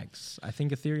my bags. I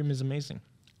think Ethereum is amazing.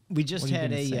 We just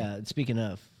had speaking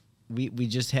of, we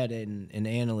just had an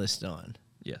analyst on.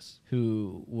 Yes.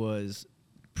 Who was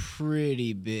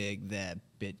pretty big that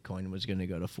Bitcoin was going to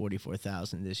go to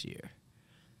 44,000 this year.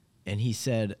 And he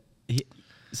said,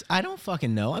 I don't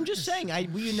fucking know. I'm just saying,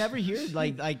 we never hear, this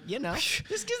guy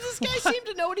seemed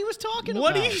to know what he was talking about.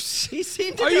 What are you, he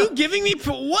seemed to are know. You giving me,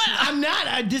 what? I'm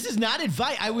not, this is not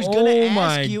advice. I was going to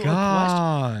ask you a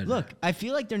question. Look, I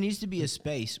feel like there needs to be a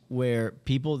space where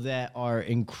people that are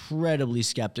incredibly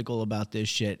skeptical about this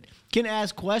shit can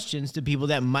ask questions to people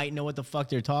that might know what the fuck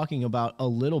they're talking about a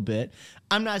little bit.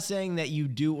 I'm not saying that you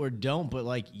do or don't, but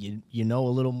you know a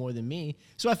little more than me.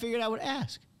 So I figured I would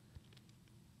ask.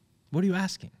 What are you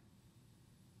asking?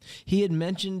 He had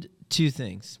mentioned two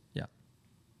things. Yeah.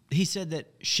 He said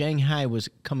that Shanghai was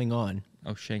coming on.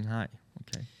 Oh, Shanghai.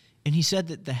 Okay. And he said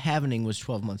that the halvening was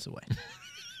 12 months away.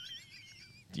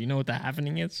 Do you know what the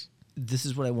halvening is? This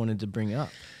is what I wanted to bring up.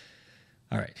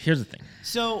 All right. Here's the thing.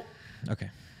 So. Okay.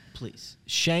 Please.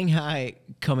 Shanghai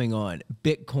coming on.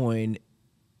 Bitcoin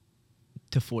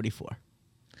to 44.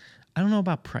 I don't know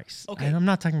about price. Okay. I'm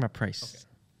not talking about price. Okay.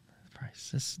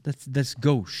 Price. That's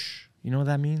gauche. You know what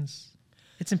that means?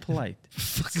 It's impolite.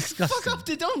 It's disgusting. Fuck up.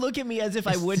 Don't look at me as if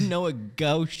I wouldn't know what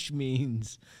gauche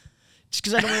means. Just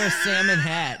because I don't wear a salmon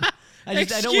hat. I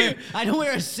don't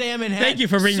wear a salmon hat. Thank you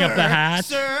for bringing up the hat.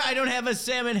 Sir, I don't have a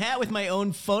salmon hat with my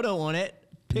own photo on it.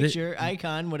 Picture,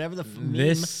 icon, whatever the meme.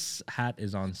 This hat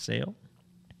is on sale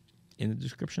in the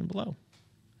description below.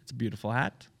 It's a beautiful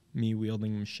hat. Me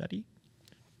wielding a machete.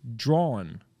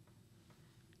 Drawn.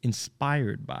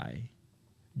 Inspired by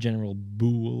General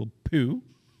Bool Poo.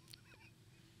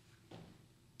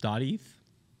 .eth.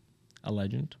 A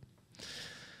legend.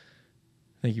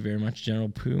 Thank you very much, General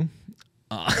Poo.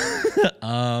 What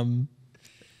are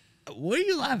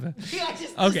you laughing?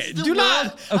 Okay, do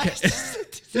not. Okay,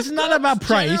 this is not about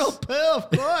price. General Poo, of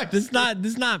course. This is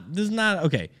not.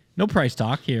 Okay, no price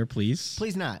talk here, please.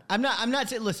 Please not. I'm not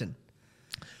saying. Listen.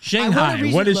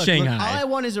 Shanghai. What is Shanghai? All I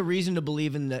want is a reason to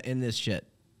believe in this shit.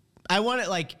 I want it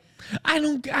like. I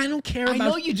don't care about. I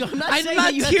know you don't. I'm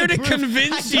not here to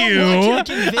convince you.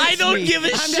 I don't give a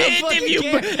shit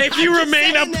if you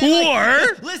remain a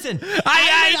poor. Listen,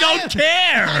 I don't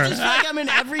care. I just feel like I'm an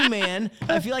everyman.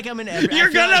 I feel like I'm an everyman.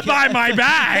 You're gonna buy my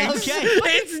bags. Okay.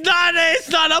 It's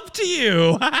not up to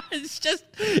you.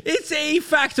 It's a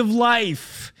fact of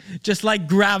life. Just like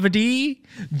gravity,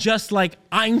 just like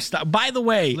Einstein. By the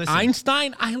way, listen.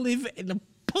 Einstein, I live in a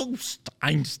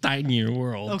post-Einsteinian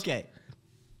world. Okay.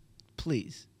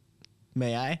 Please.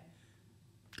 May I?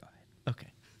 Go ahead. Okay.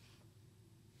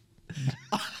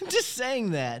 I'm just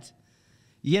saying that,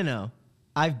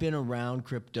 I've been around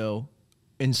crypto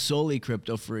and solely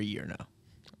crypto for a year now.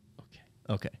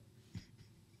 Okay.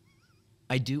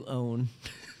 I do own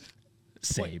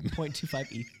same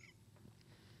 0.25 ETH.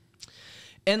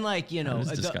 And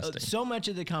so much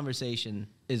of the conversation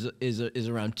is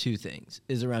around two things.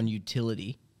 Is around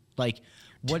utility. Like,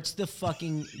 what's the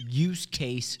fucking use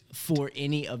case for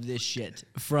any of this shit?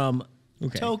 From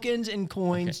tokens and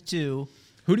coins to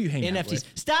who do you hang NFTs? Out with?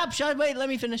 Stop, wait, let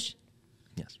me finish.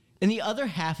 Yes. And the other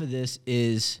half of this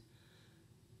is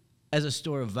as a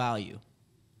store of value,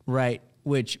 right?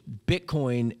 Which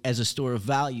Bitcoin as a store of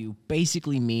value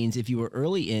basically means if you were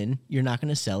early in, you're not going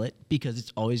to sell it because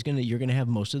it's always you're going to have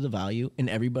most of the value, and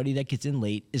everybody that gets in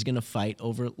late is going to fight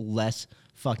over less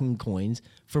fucking coins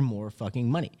for more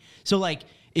fucking money. So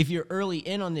if you're early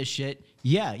in on this shit,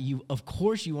 of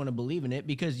course you want to believe in it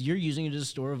because you're using it as a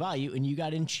store of value and you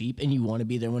got in cheap and you want to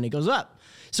be there when it goes up.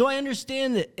 So I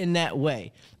understand that in that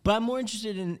way, but I'm more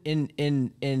interested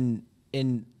in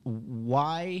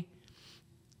why.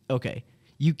 Okay,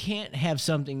 you can't have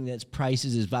something that's priced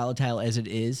as volatile as it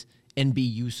is and be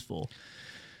useful.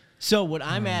 So what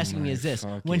I'm asking is this.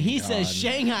 When he says God.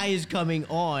 Shanghai is coming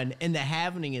on and the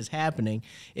happening is happening,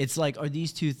 it's like, are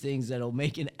these two things that'll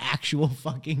make an actual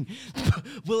fucking...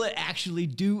 will it actually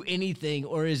do anything,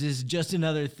 or is this just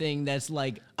another thing that's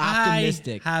like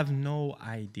optimistic? I have no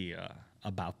idea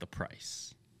about the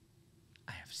price.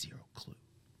 I have zero clue.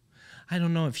 I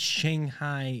don't know if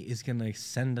Shanghai is going to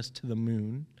send us to the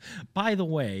moon. By the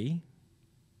way,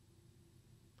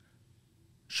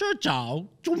 社长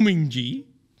朱明基.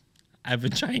 I have a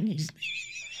Chinese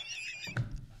name.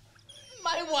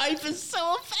 My wife is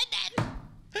so offended.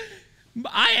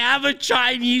 I have a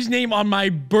Chinese name on my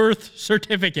birth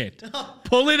certificate.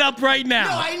 Pull it up right now.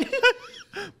 No,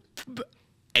 I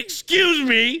Excuse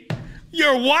me,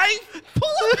 your wife? Pull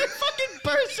up your fucking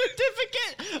birth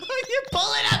certificate. You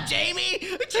pull it up, Jamie.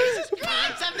 Jesus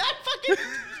Christ, I'm not fucking...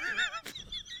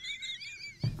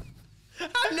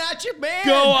 I'm not your man.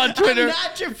 Go on Twitter. I'm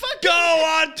not your fucking... Go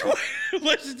on Twitter.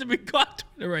 Listen to me. Go on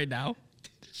Twitter right now.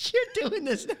 You're doing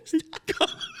this next time.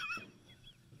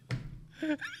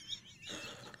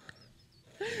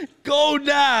 Go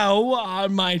now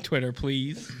on my Twitter,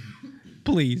 please.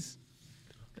 Please.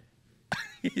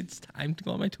 It's time to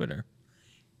go on my Twitter.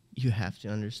 You have to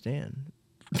understand.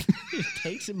 It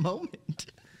takes a moment.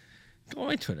 Go on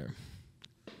my Twitter.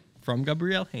 From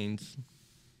Gabrielle Haynes.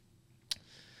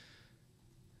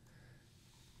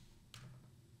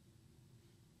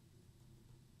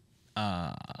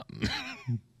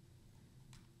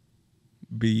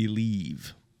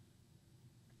 Believe.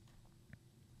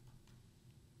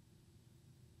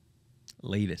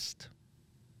 Latest.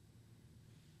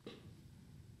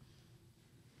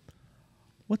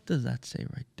 What does that say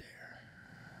right there?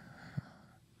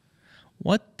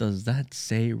 What does that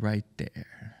say right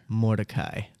there?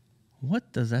 Mordecai.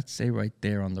 What does that say right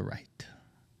there on the right?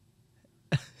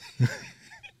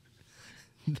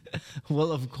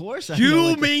 Well, of course I know Yu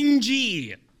what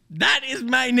Mingji. That is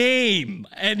my name,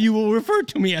 and you will refer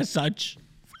to me as such.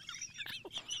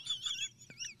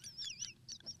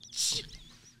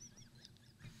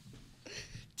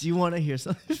 Do you want to hear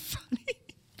something funny?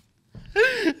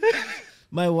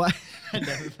 My wife... Never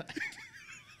mind.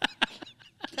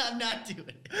 I'm not doing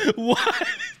it. What?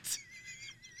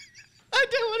 I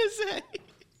don't want to say.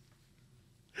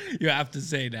 You have to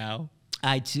say now.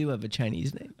 I, too, have a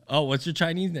Chinese name. Oh, what's your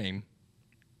Chinese name?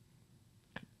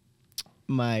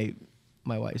 My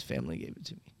wife's family gave it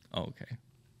to me. Oh, okay.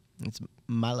 It's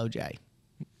Malo Jai.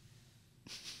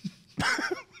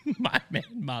 My man,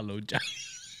 Malo Jai.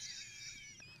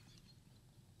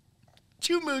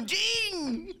 Chu Moon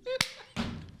Jing!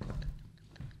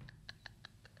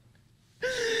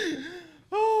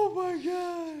 Oh, my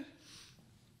God.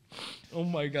 Oh,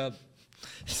 my God.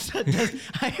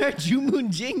 I heard Ju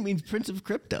Moon Jing means Prince of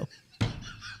Crypto.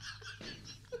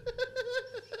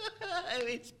 It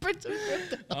means Prince of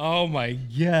Crypto. Oh, my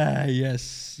God.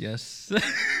 Yes, yes.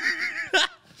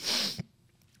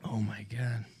 Oh, my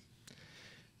God.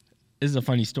 This is a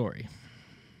funny story.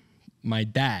 My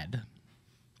dad,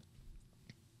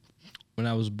 when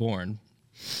I was born,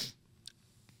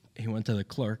 he went to the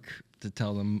clerk to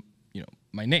tell them,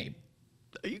 my name.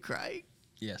 Are you crying?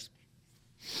 Yes.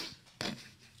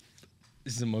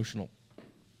 This is emotional.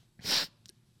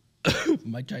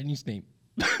 My Chinese name.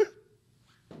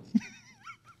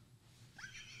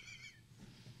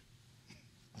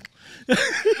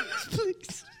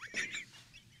 Please.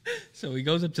 So he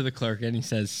goes up to the clerk and he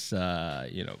says,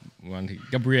 we want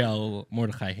Gabrielle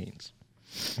Mordecai Haynes.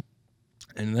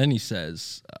 And then he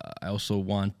says, I also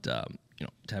want, to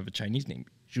have a Chinese name,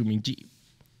 Zhu Mingji,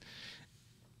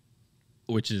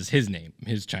 which is his name,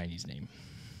 his Chinese name.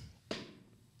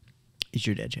 Is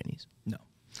your dad Chinese? No.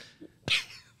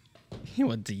 He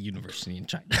went to university in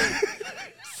China.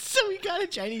 So he got a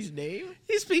Chinese name?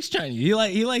 He speaks Chinese.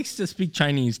 He likes to speak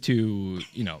Chinese to,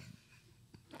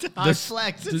 It's a hard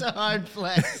flex. It's a hard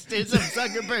flex. It's a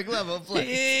Zuckerberg level flex.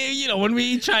 When we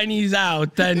eat Chinese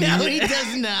out, then No, he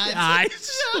does not. I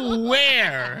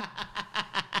swear.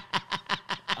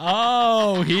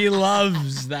 Oh, he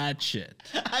loves that shit.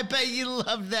 I bet you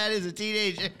loved that as a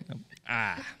teenager.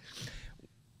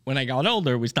 When I got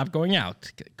older, we stopped going out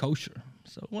to get kosher.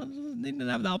 So they didn't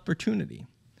have the opportunity.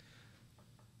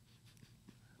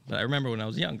 But I remember when I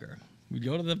was younger, we'd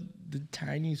go to the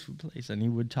Chinese food place and he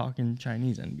would talk in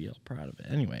Chinese and be all proud of it.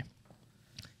 Anyway,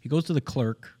 he goes to the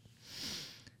clerk.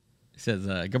 He says,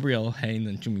 Gabrielle Haynes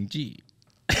and Chu Mingji.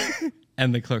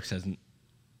 And the clerk says,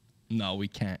 no, we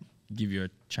can't give you a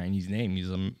Chinese name.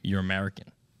 You're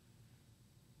American.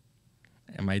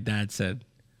 And my dad said,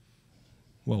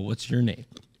 well, what's your name?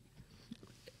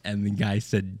 And the guy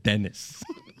said, Dennis.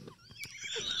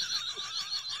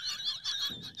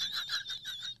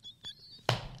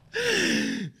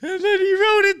 And then he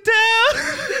wrote it down.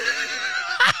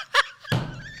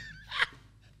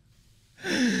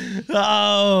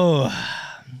 Oh,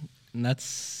 and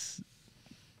that's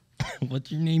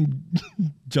what's your name,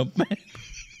 Jumpman?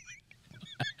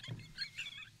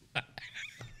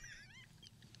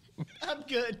 I'm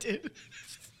good, dude.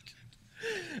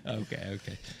 Okay.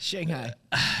 Shanghai.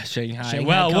 Shanghai.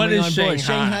 Well, what is Shanghai?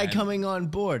 Shanghai coming on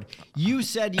board. You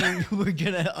said you were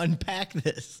gonna unpack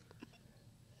this.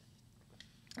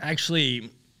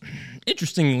 Actually,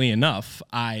 interestingly enough,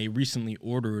 I recently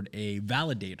ordered a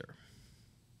validator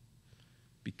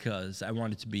because I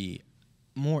wanted to be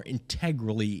more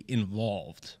integrally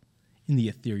involved in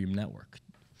the Ethereum network.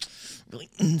 Really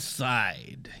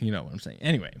inside. You know what I'm saying?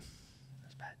 Anyway,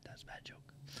 that's a bad joke.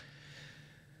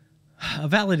 A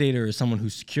validator is someone who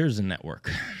secures the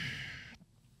network.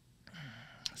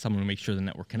 Someone who makes sure the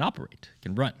network can operate,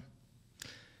 can run.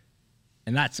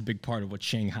 And that's a big part of what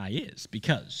Shanghai is,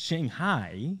 because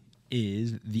Shanghai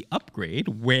is the upgrade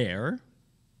where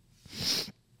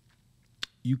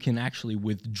you can actually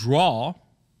withdraw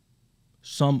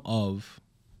some of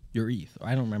your ETH.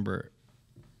 I don't remember.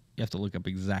 You have to look up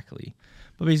exactly.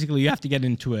 But basically, you have to get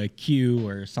into a queue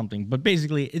or something. But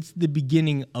basically, it's the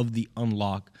beginning of the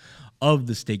unlock of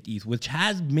the staked ETH, which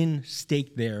has been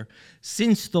staked there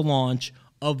since the launch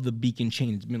of the Beacon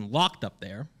chain. It's been locked up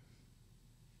there.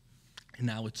 And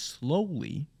now it's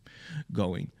slowly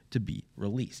going to be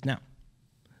released. Now,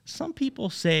 some people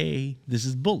say this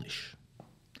is bullish.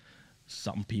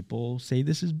 Some people say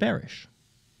this is bearish.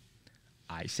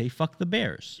 I say fuck the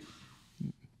bears,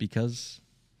 because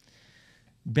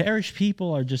bearish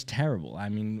people are just terrible. I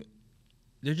mean,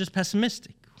 they're just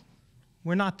pessimistic.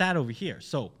 We're not that over here.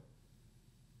 So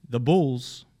the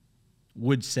bulls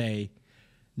would say,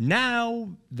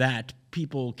 now that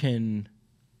people can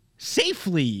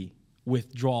safely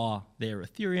withdraw their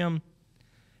Ethereum,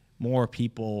 more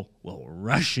people will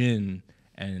rush in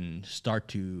and start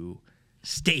to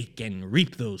stake and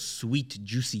reap those sweet,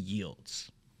 juicy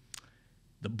yields.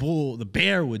 The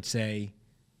bear would say,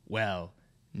 well,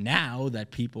 now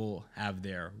that people have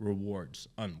their rewards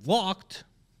unlocked,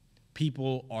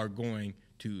 people are going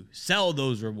to sell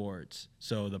those rewards,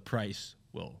 so the price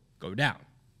will go down.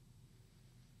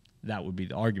 That would be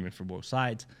the argument for both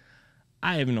sides.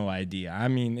 I have no idea. I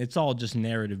mean, it's all just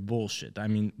narrative bullshit. I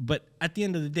mean, but at the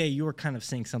end of the day, you're kind of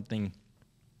saying something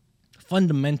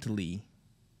fundamentally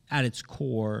at its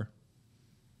core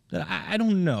that I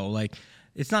don't know. Like,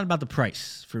 it's not about the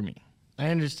price for me. I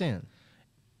understand.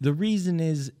 The reason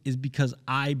is because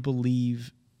I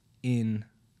believe in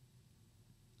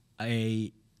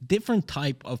a different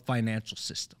type of financial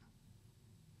system.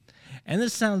 And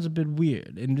this sounds a bit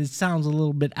weird, and it sounds a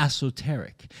little bit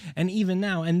esoteric. And even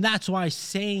now, and that's why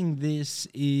saying this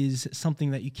is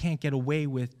something that you can't get away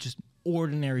with just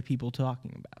ordinary people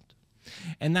talking about.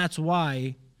 And that's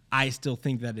why I still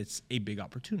think that it's a big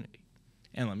opportunity.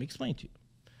 And let me explain to you.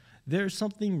 There's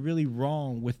something really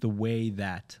wrong with the way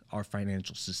that our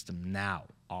financial system now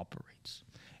operates.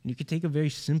 And you can take a very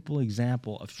simple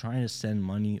example of trying to send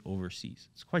money overseas.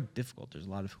 It's quite difficult. There's a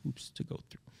lot of hoops to go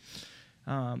through.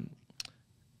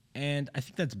 And I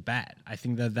think that's bad. I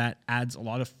think that adds a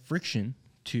lot of friction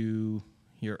to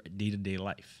your day-to-day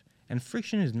life. And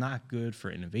friction is not good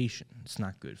for innovation. It's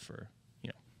not good for,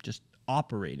 just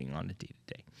operating on a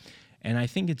day-to-day. And I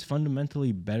think it's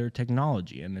fundamentally better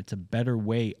technology, and it's a better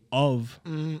way of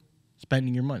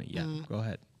spending your money. Yeah, go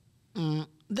ahead.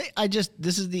 This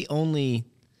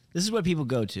is what people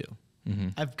go to.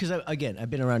 Because I've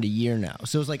been around a year now,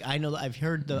 so it's like I know I've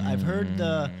heard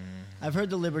the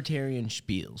libertarian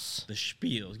spiels. The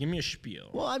spiels. Give me a spiel.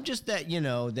 Well, I'm just that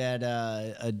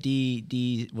a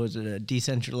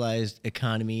decentralized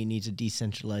economy needs a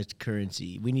decentralized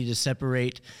currency. We need to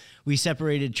separate. We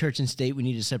separated church and state. We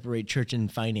need to separate church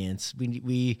and finance.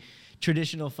 We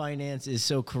traditional finance is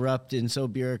so corrupt and so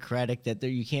bureaucratic that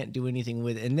you can't do anything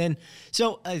with it. And then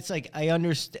so it's like I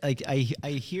understand. Like I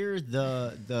hear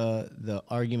the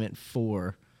argument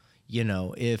for.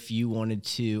 If you wanted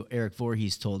to, Eric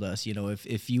Voorhees told us,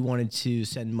 if you wanted to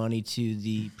send money to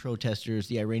the protesters,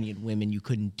 the Iranian women, you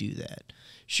couldn't do that.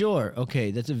 Sure,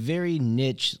 okay, that's a very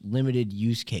niche, limited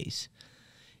use case.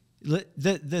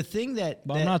 The thing that...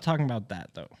 But I'm not talking about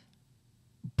that, though.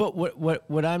 But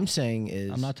what I'm saying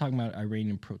is... I'm not talking about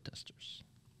Iranian protesters.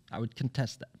 I would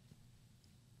contest that.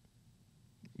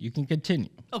 You can continue.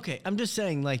 Okay, I'm just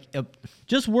saying,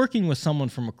 just working with someone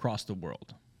from across the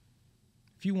world.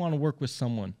 If you want to work with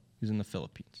someone who's in the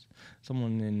Philippines,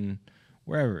 someone in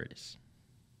wherever it is,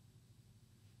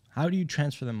 how do you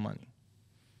transfer them money?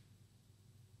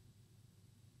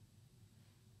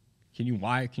 Can you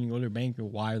go to your bank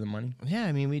and wire the money? Yeah,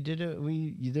 I mean, we did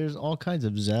it. There's all kinds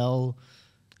of Zelle.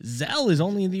 Zelle is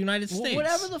only in the United States.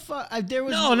 Whatever the fuck. There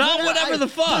was whatever the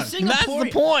fuck. That's the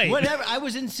point. Whatever. I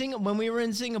was in Singapore when we were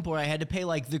in Singapore. I had to pay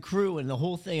like the crew and the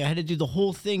whole thing. I had to do the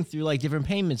whole thing through like different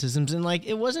payment systems, and like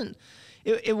it wasn't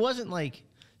like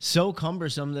so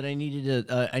cumbersome that I needed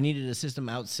a system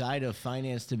outside of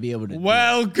finance to be able to.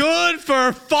 Well, good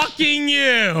for fucking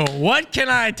you. What can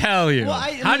I tell you?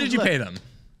 How did you pay them?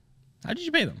 How did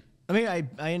you pay them? I mean,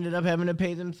 I ended up having to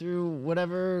pay them through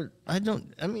whatever.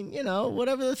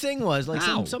 Whatever the thing was, like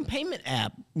some payment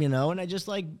app, and I just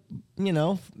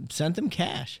sent them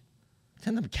cash.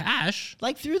 Send them cash?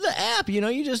 Like through the app,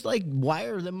 you just like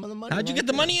wire them the money. How'd you get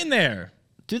the money in there?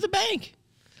 Through the bank.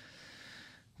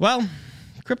 Well,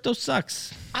 crypto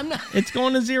sucks. I'm not. It's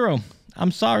going to zero.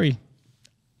 I'm sorry.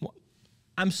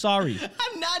 I'm sorry.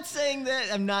 I'm not saying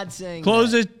that. I'm not saying.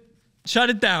 Close it. Shut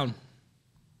it down.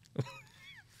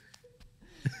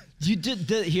 You did.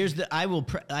 Here's the.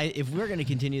 If we're going to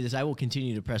continue this, I will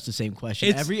continue to press the same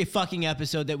question every fucking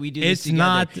episode that we do. It's this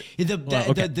not.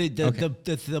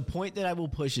 The point that I will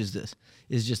push is this: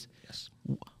 is just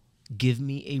give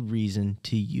me a reason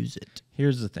to use it.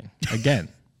 Here's the thing. Again,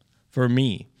 for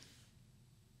me,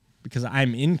 because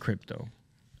I'm in crypto,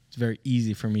 it's very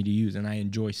easy for me to use, and I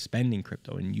enjoy spending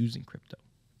crypto and using crypto.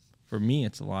 For me,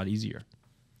 it's a lot easier.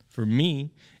 For me,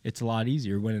 it's a lot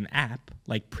easier when an app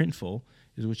like Printful,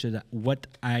 which is what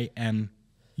I am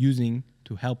using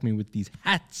to help me with these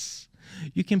hats,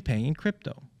 you can pay in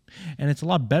crypto. And it's a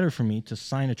lot better for me to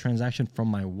sign a transaction from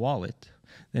my wallet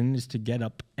than it is to get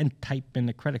up and type in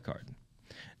a credit card.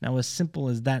 Now, as simple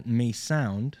as that may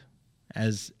sound,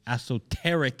 as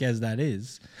esoteric as that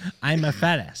is, I'm a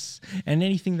fat ass. And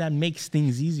anything that makes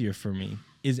things easier for me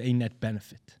is a net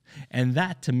benefit. And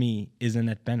that, to me, is a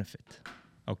net benefit.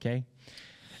 Okay?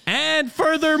 And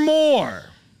furthermore,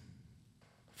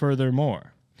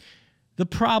 the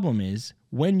problem is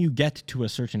when you get to a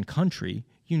certain country,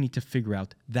 you need to figure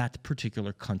out that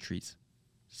particular country's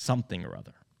something or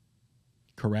other.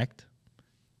 Correct?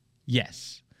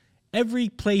 Yes. Every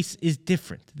place is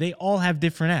different. They all have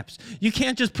different apps. You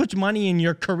can't just put money in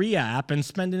your Korea app and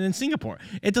spend it in Singapore.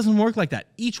 It doesn't work like that.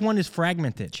 Each one is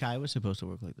fragmented. Chai was supposed to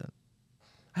work like that.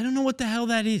 I don't know what the hell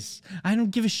that is. I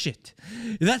don't give a shit.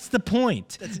 That's the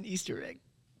point. That's an Easter egg.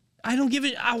 I don't give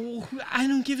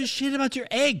a shit about your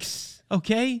eggs,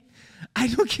 okay? I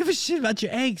don't give a shit about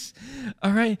your eggs,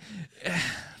 all right?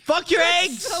 Fuck your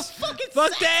eggs. So fucking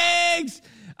Fuck the eggs.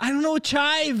 I don't know what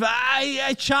chive.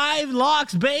 I chive,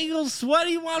 lox, bagels. What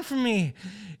do you want from me?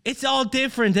 It's all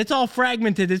different. It's all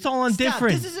fragmented. It's all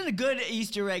different. This isn't a good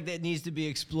Easter egg that needs to be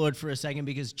explored for a second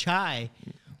because chai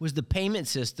was the payment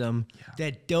system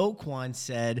that Do Kwon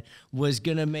said was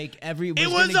gonna make It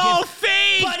was all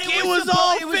fake. But it was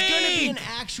all fake. It was gonna be an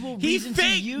actual reason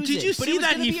to use it. Did you see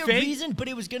that he faked? But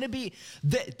it was gonna be.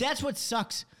 That's what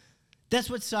sucks. That's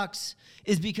what sucks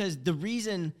is because the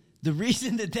reason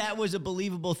that was a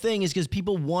believable thing is because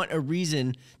people want a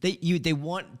reason they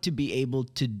want to be able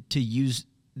to use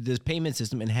this payment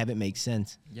system and have it make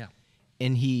sense. Yeah.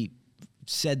 And he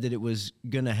said that it was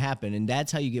gonna happen, and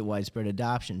that's how you get widespread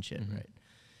adoption shit, right?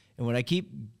 And what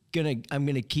I'm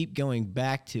gonna keep going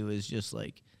back to is just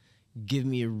like, give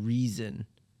me a reason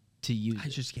to use it. I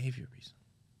just gave you a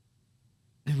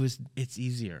reason. It's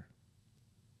easier.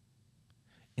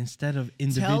 Instead of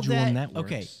individual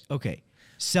networks. Okay.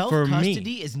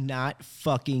 Self-custody is not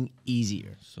fucking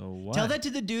easier. So what? Tell that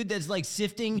to the dude that's like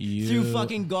sifting through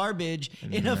fucking garbage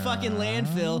in a fucking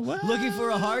landfill looking for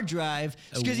a hard drive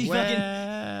because he fucking...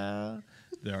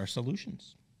 There are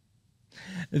solutions.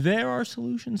 There are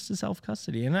solutions to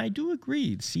self-custody, and I do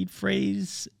agree. Seed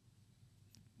phrase...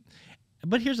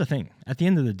 But here's the thing. At the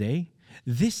end of the day,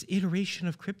 this iteration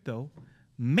of crypto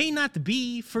may not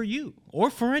be for you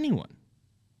or for anyone.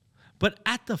 But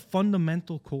at the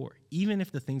fundamental core, even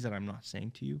if the things that I'm not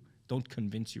saying to you don't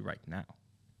convince you right now,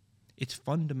 it's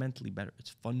fundamentally better. It's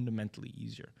fundamentally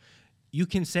easier. You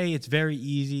can say it's very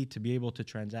easy to be able to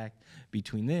transact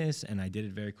between this, and I did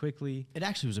it very quickly. It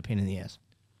actually was a pain in the ass.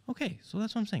 Okay, so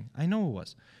that's what I'm saying. I know it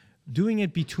was. Doing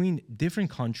it between different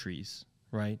countries,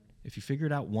 right? If you figure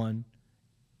it out one,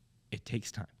 it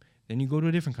takes time. Then you go to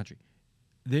a different country.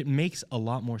 It makes a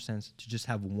lot more sense to just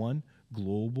have one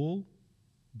global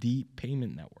deep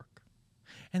payment network.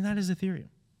 And that is Ethereum.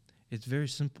 It's very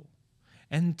simple.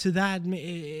 And to that,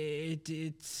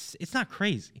 it's not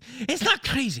crazy. It's not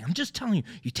crazy. I'm just telling you.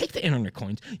 You take the internet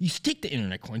coins, you stake the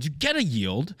internet coins, you get a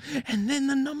yield, and then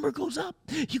the number goes up.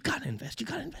 You gotta invest. You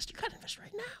gotta invest. You gotta invest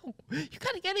right now. You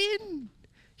gotta get in.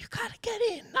 You gotta get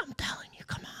in. I'm telling you.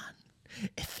 Come on.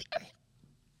 Ethereum.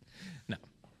 No.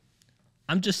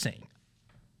 I'm just saying,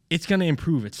 it's going to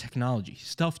improve its technology.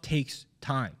 Stuff takes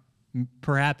time.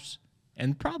 Perhaps,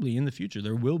 and probably in the future,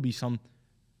 there will be some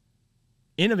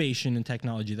innovation in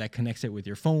technology that connects it with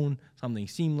your phone, something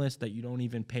seamless that you don't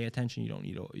even pay attention. You don't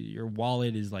need your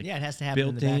wallet is like it has to happen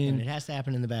in the background. It has to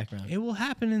happen in the background. It will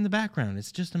happen in the background.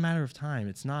 It's just a matter of time.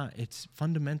 It's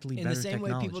fundamentally better technology. In the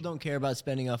same way people don't care about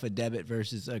spending off a debit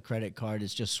versus a credit card,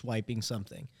 it's just swiping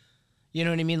something. You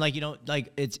know what I mean? Like you don't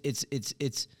like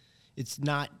it's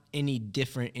not any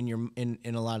different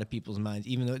in a lot of people's minds,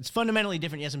 even though it's fundamentally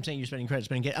different. Yes, I'm saying you're spending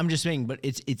credit, I'm just saying, but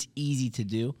it's easy to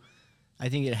do. I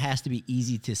think it has to be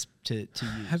easy to use.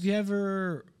 Have you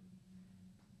ever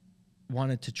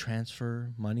wanted to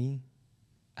transfer money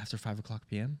after 5:00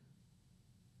 p.m.?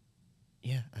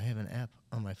 Yeah, I have an app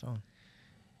on my phone.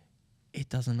 It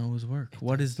doesn't always work.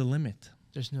 What is the limit?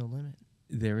 There's no limit.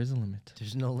 There is a limit.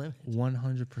 There's no limit.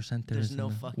 100% there's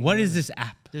no fucking What limit. Is this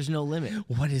app? There's no limit.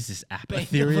 What is this app? Bank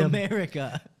Ethereum? of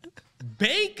America.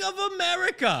 Bank of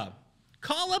America.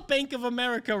 Call up Bank of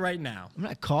America right now. I'm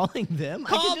not calling them. I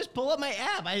can just pull up my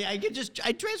app. I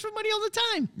transfer money all the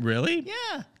time. Really?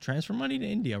 Yeah. Transfer money to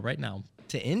India right now.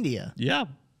 To India? Yeah.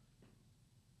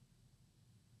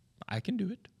 I can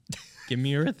do it. Give me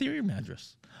your Ethereum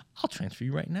address. I'll transfer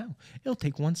you right now. It'll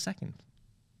take 1 second.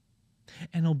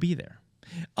 And it'll be there.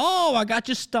 Oh, I got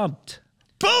you stumped.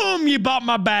 Boom, you bought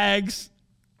my bags.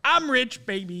 I'm rich,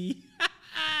 baby.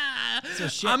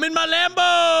 So I'm in my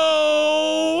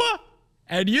Lambo.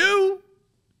 And you?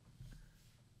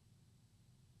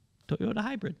 Toyota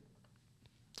Hybrid.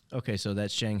 Okay, so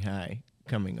that's Shanghai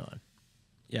coming on.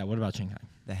 Yeah, what about Shanghai?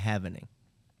 The halvening.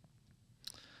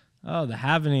 Oh, the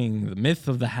halvening, the myth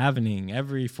of the halvening.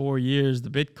 Every 4 years,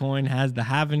 the Bitcoin has the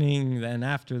halvening. Then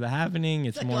after the halvening,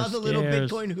 it's more scarce. All the little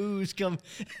Bitcoin who's come.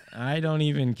 I don't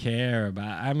even care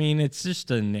about. I mean, it's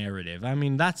just a narrative. I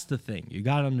mean, that's the thing. You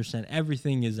got to understand.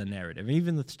 Everything is a narrative.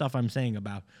 Even the stuff I'm saying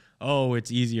about, oh,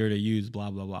 it's easier to use, blah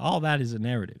blah blah. All that is a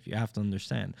narrative. You have to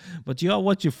understand. But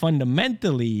what you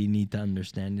fundamentally need to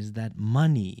understand is that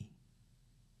money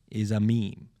is a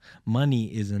meme.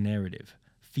 Money is a narrative.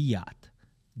 Fiat.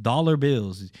 Dollar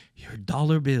bills, your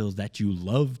dollar bills that you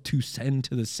love to send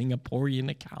to the Singaporean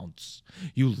accounts.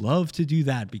 You love to do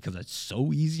that because it's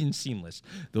so easy and seamless.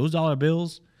 Those dollar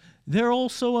bills, they're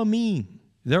also a meme.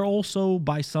 They're also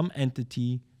by some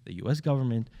entity, the US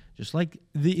government, just like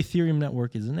the Ethereum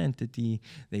network is an entity.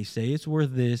 They say it's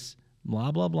worth this,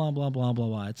 blah, blah, blah, blah, blah, blah,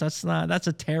 blah. That's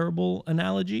a terrible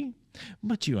analogy,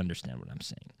 but you understand what I'm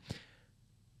saying.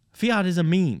 Fiat is a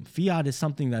meme. Fiat is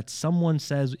something that someone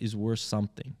says is worth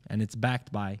something, and it's backed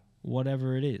by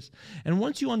whatever it is. And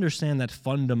once you understand that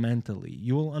fundamentally,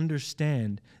 you will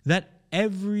understand that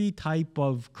every type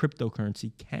of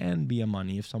cryptocurrency can be a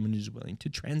money if someone is willing to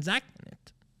transact in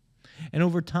it. And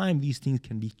over time, these things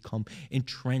can become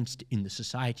entrenched in the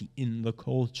society, in the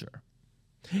culture.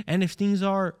 And if things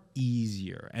are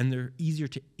easier, and they're easier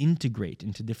to integrate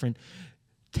into different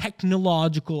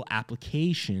technological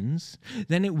applications,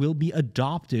 then it will be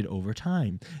adopted over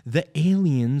time. The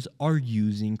aliens are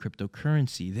using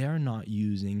cryptocurrency. They are not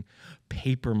using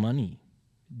paper money.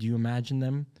 Do you imagine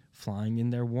them flying in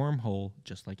their wormhole,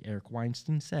 just like Eric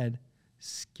Weinstein said,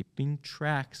 skipping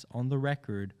tracks on the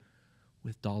record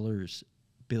with dollars,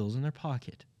 bills in their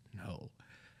pocket? No.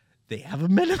 They have a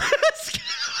MetaMask.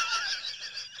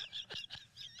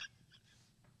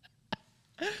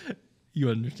 You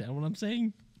understand what I'm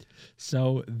saying?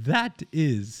 So that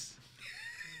is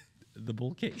the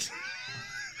bull case.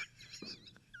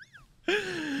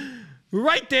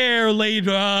 Right there, laid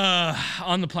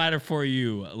on the platter for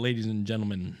you, ladies and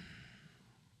gentlemen.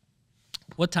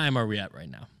 What time are we at right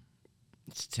now?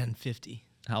 It's 10:50.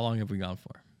 How long have we gone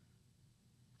for?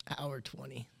 Hour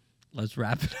 20. Let's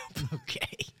wrap it up.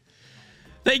 Okay.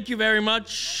 Thank you very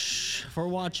much for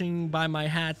watching By My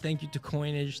Hat. Thank you to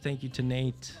Coinage. Thank you to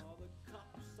Nate.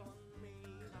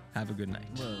 Have a good night.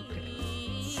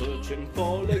 Okay. Searching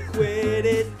for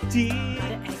liquidity. How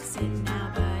to exit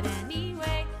now,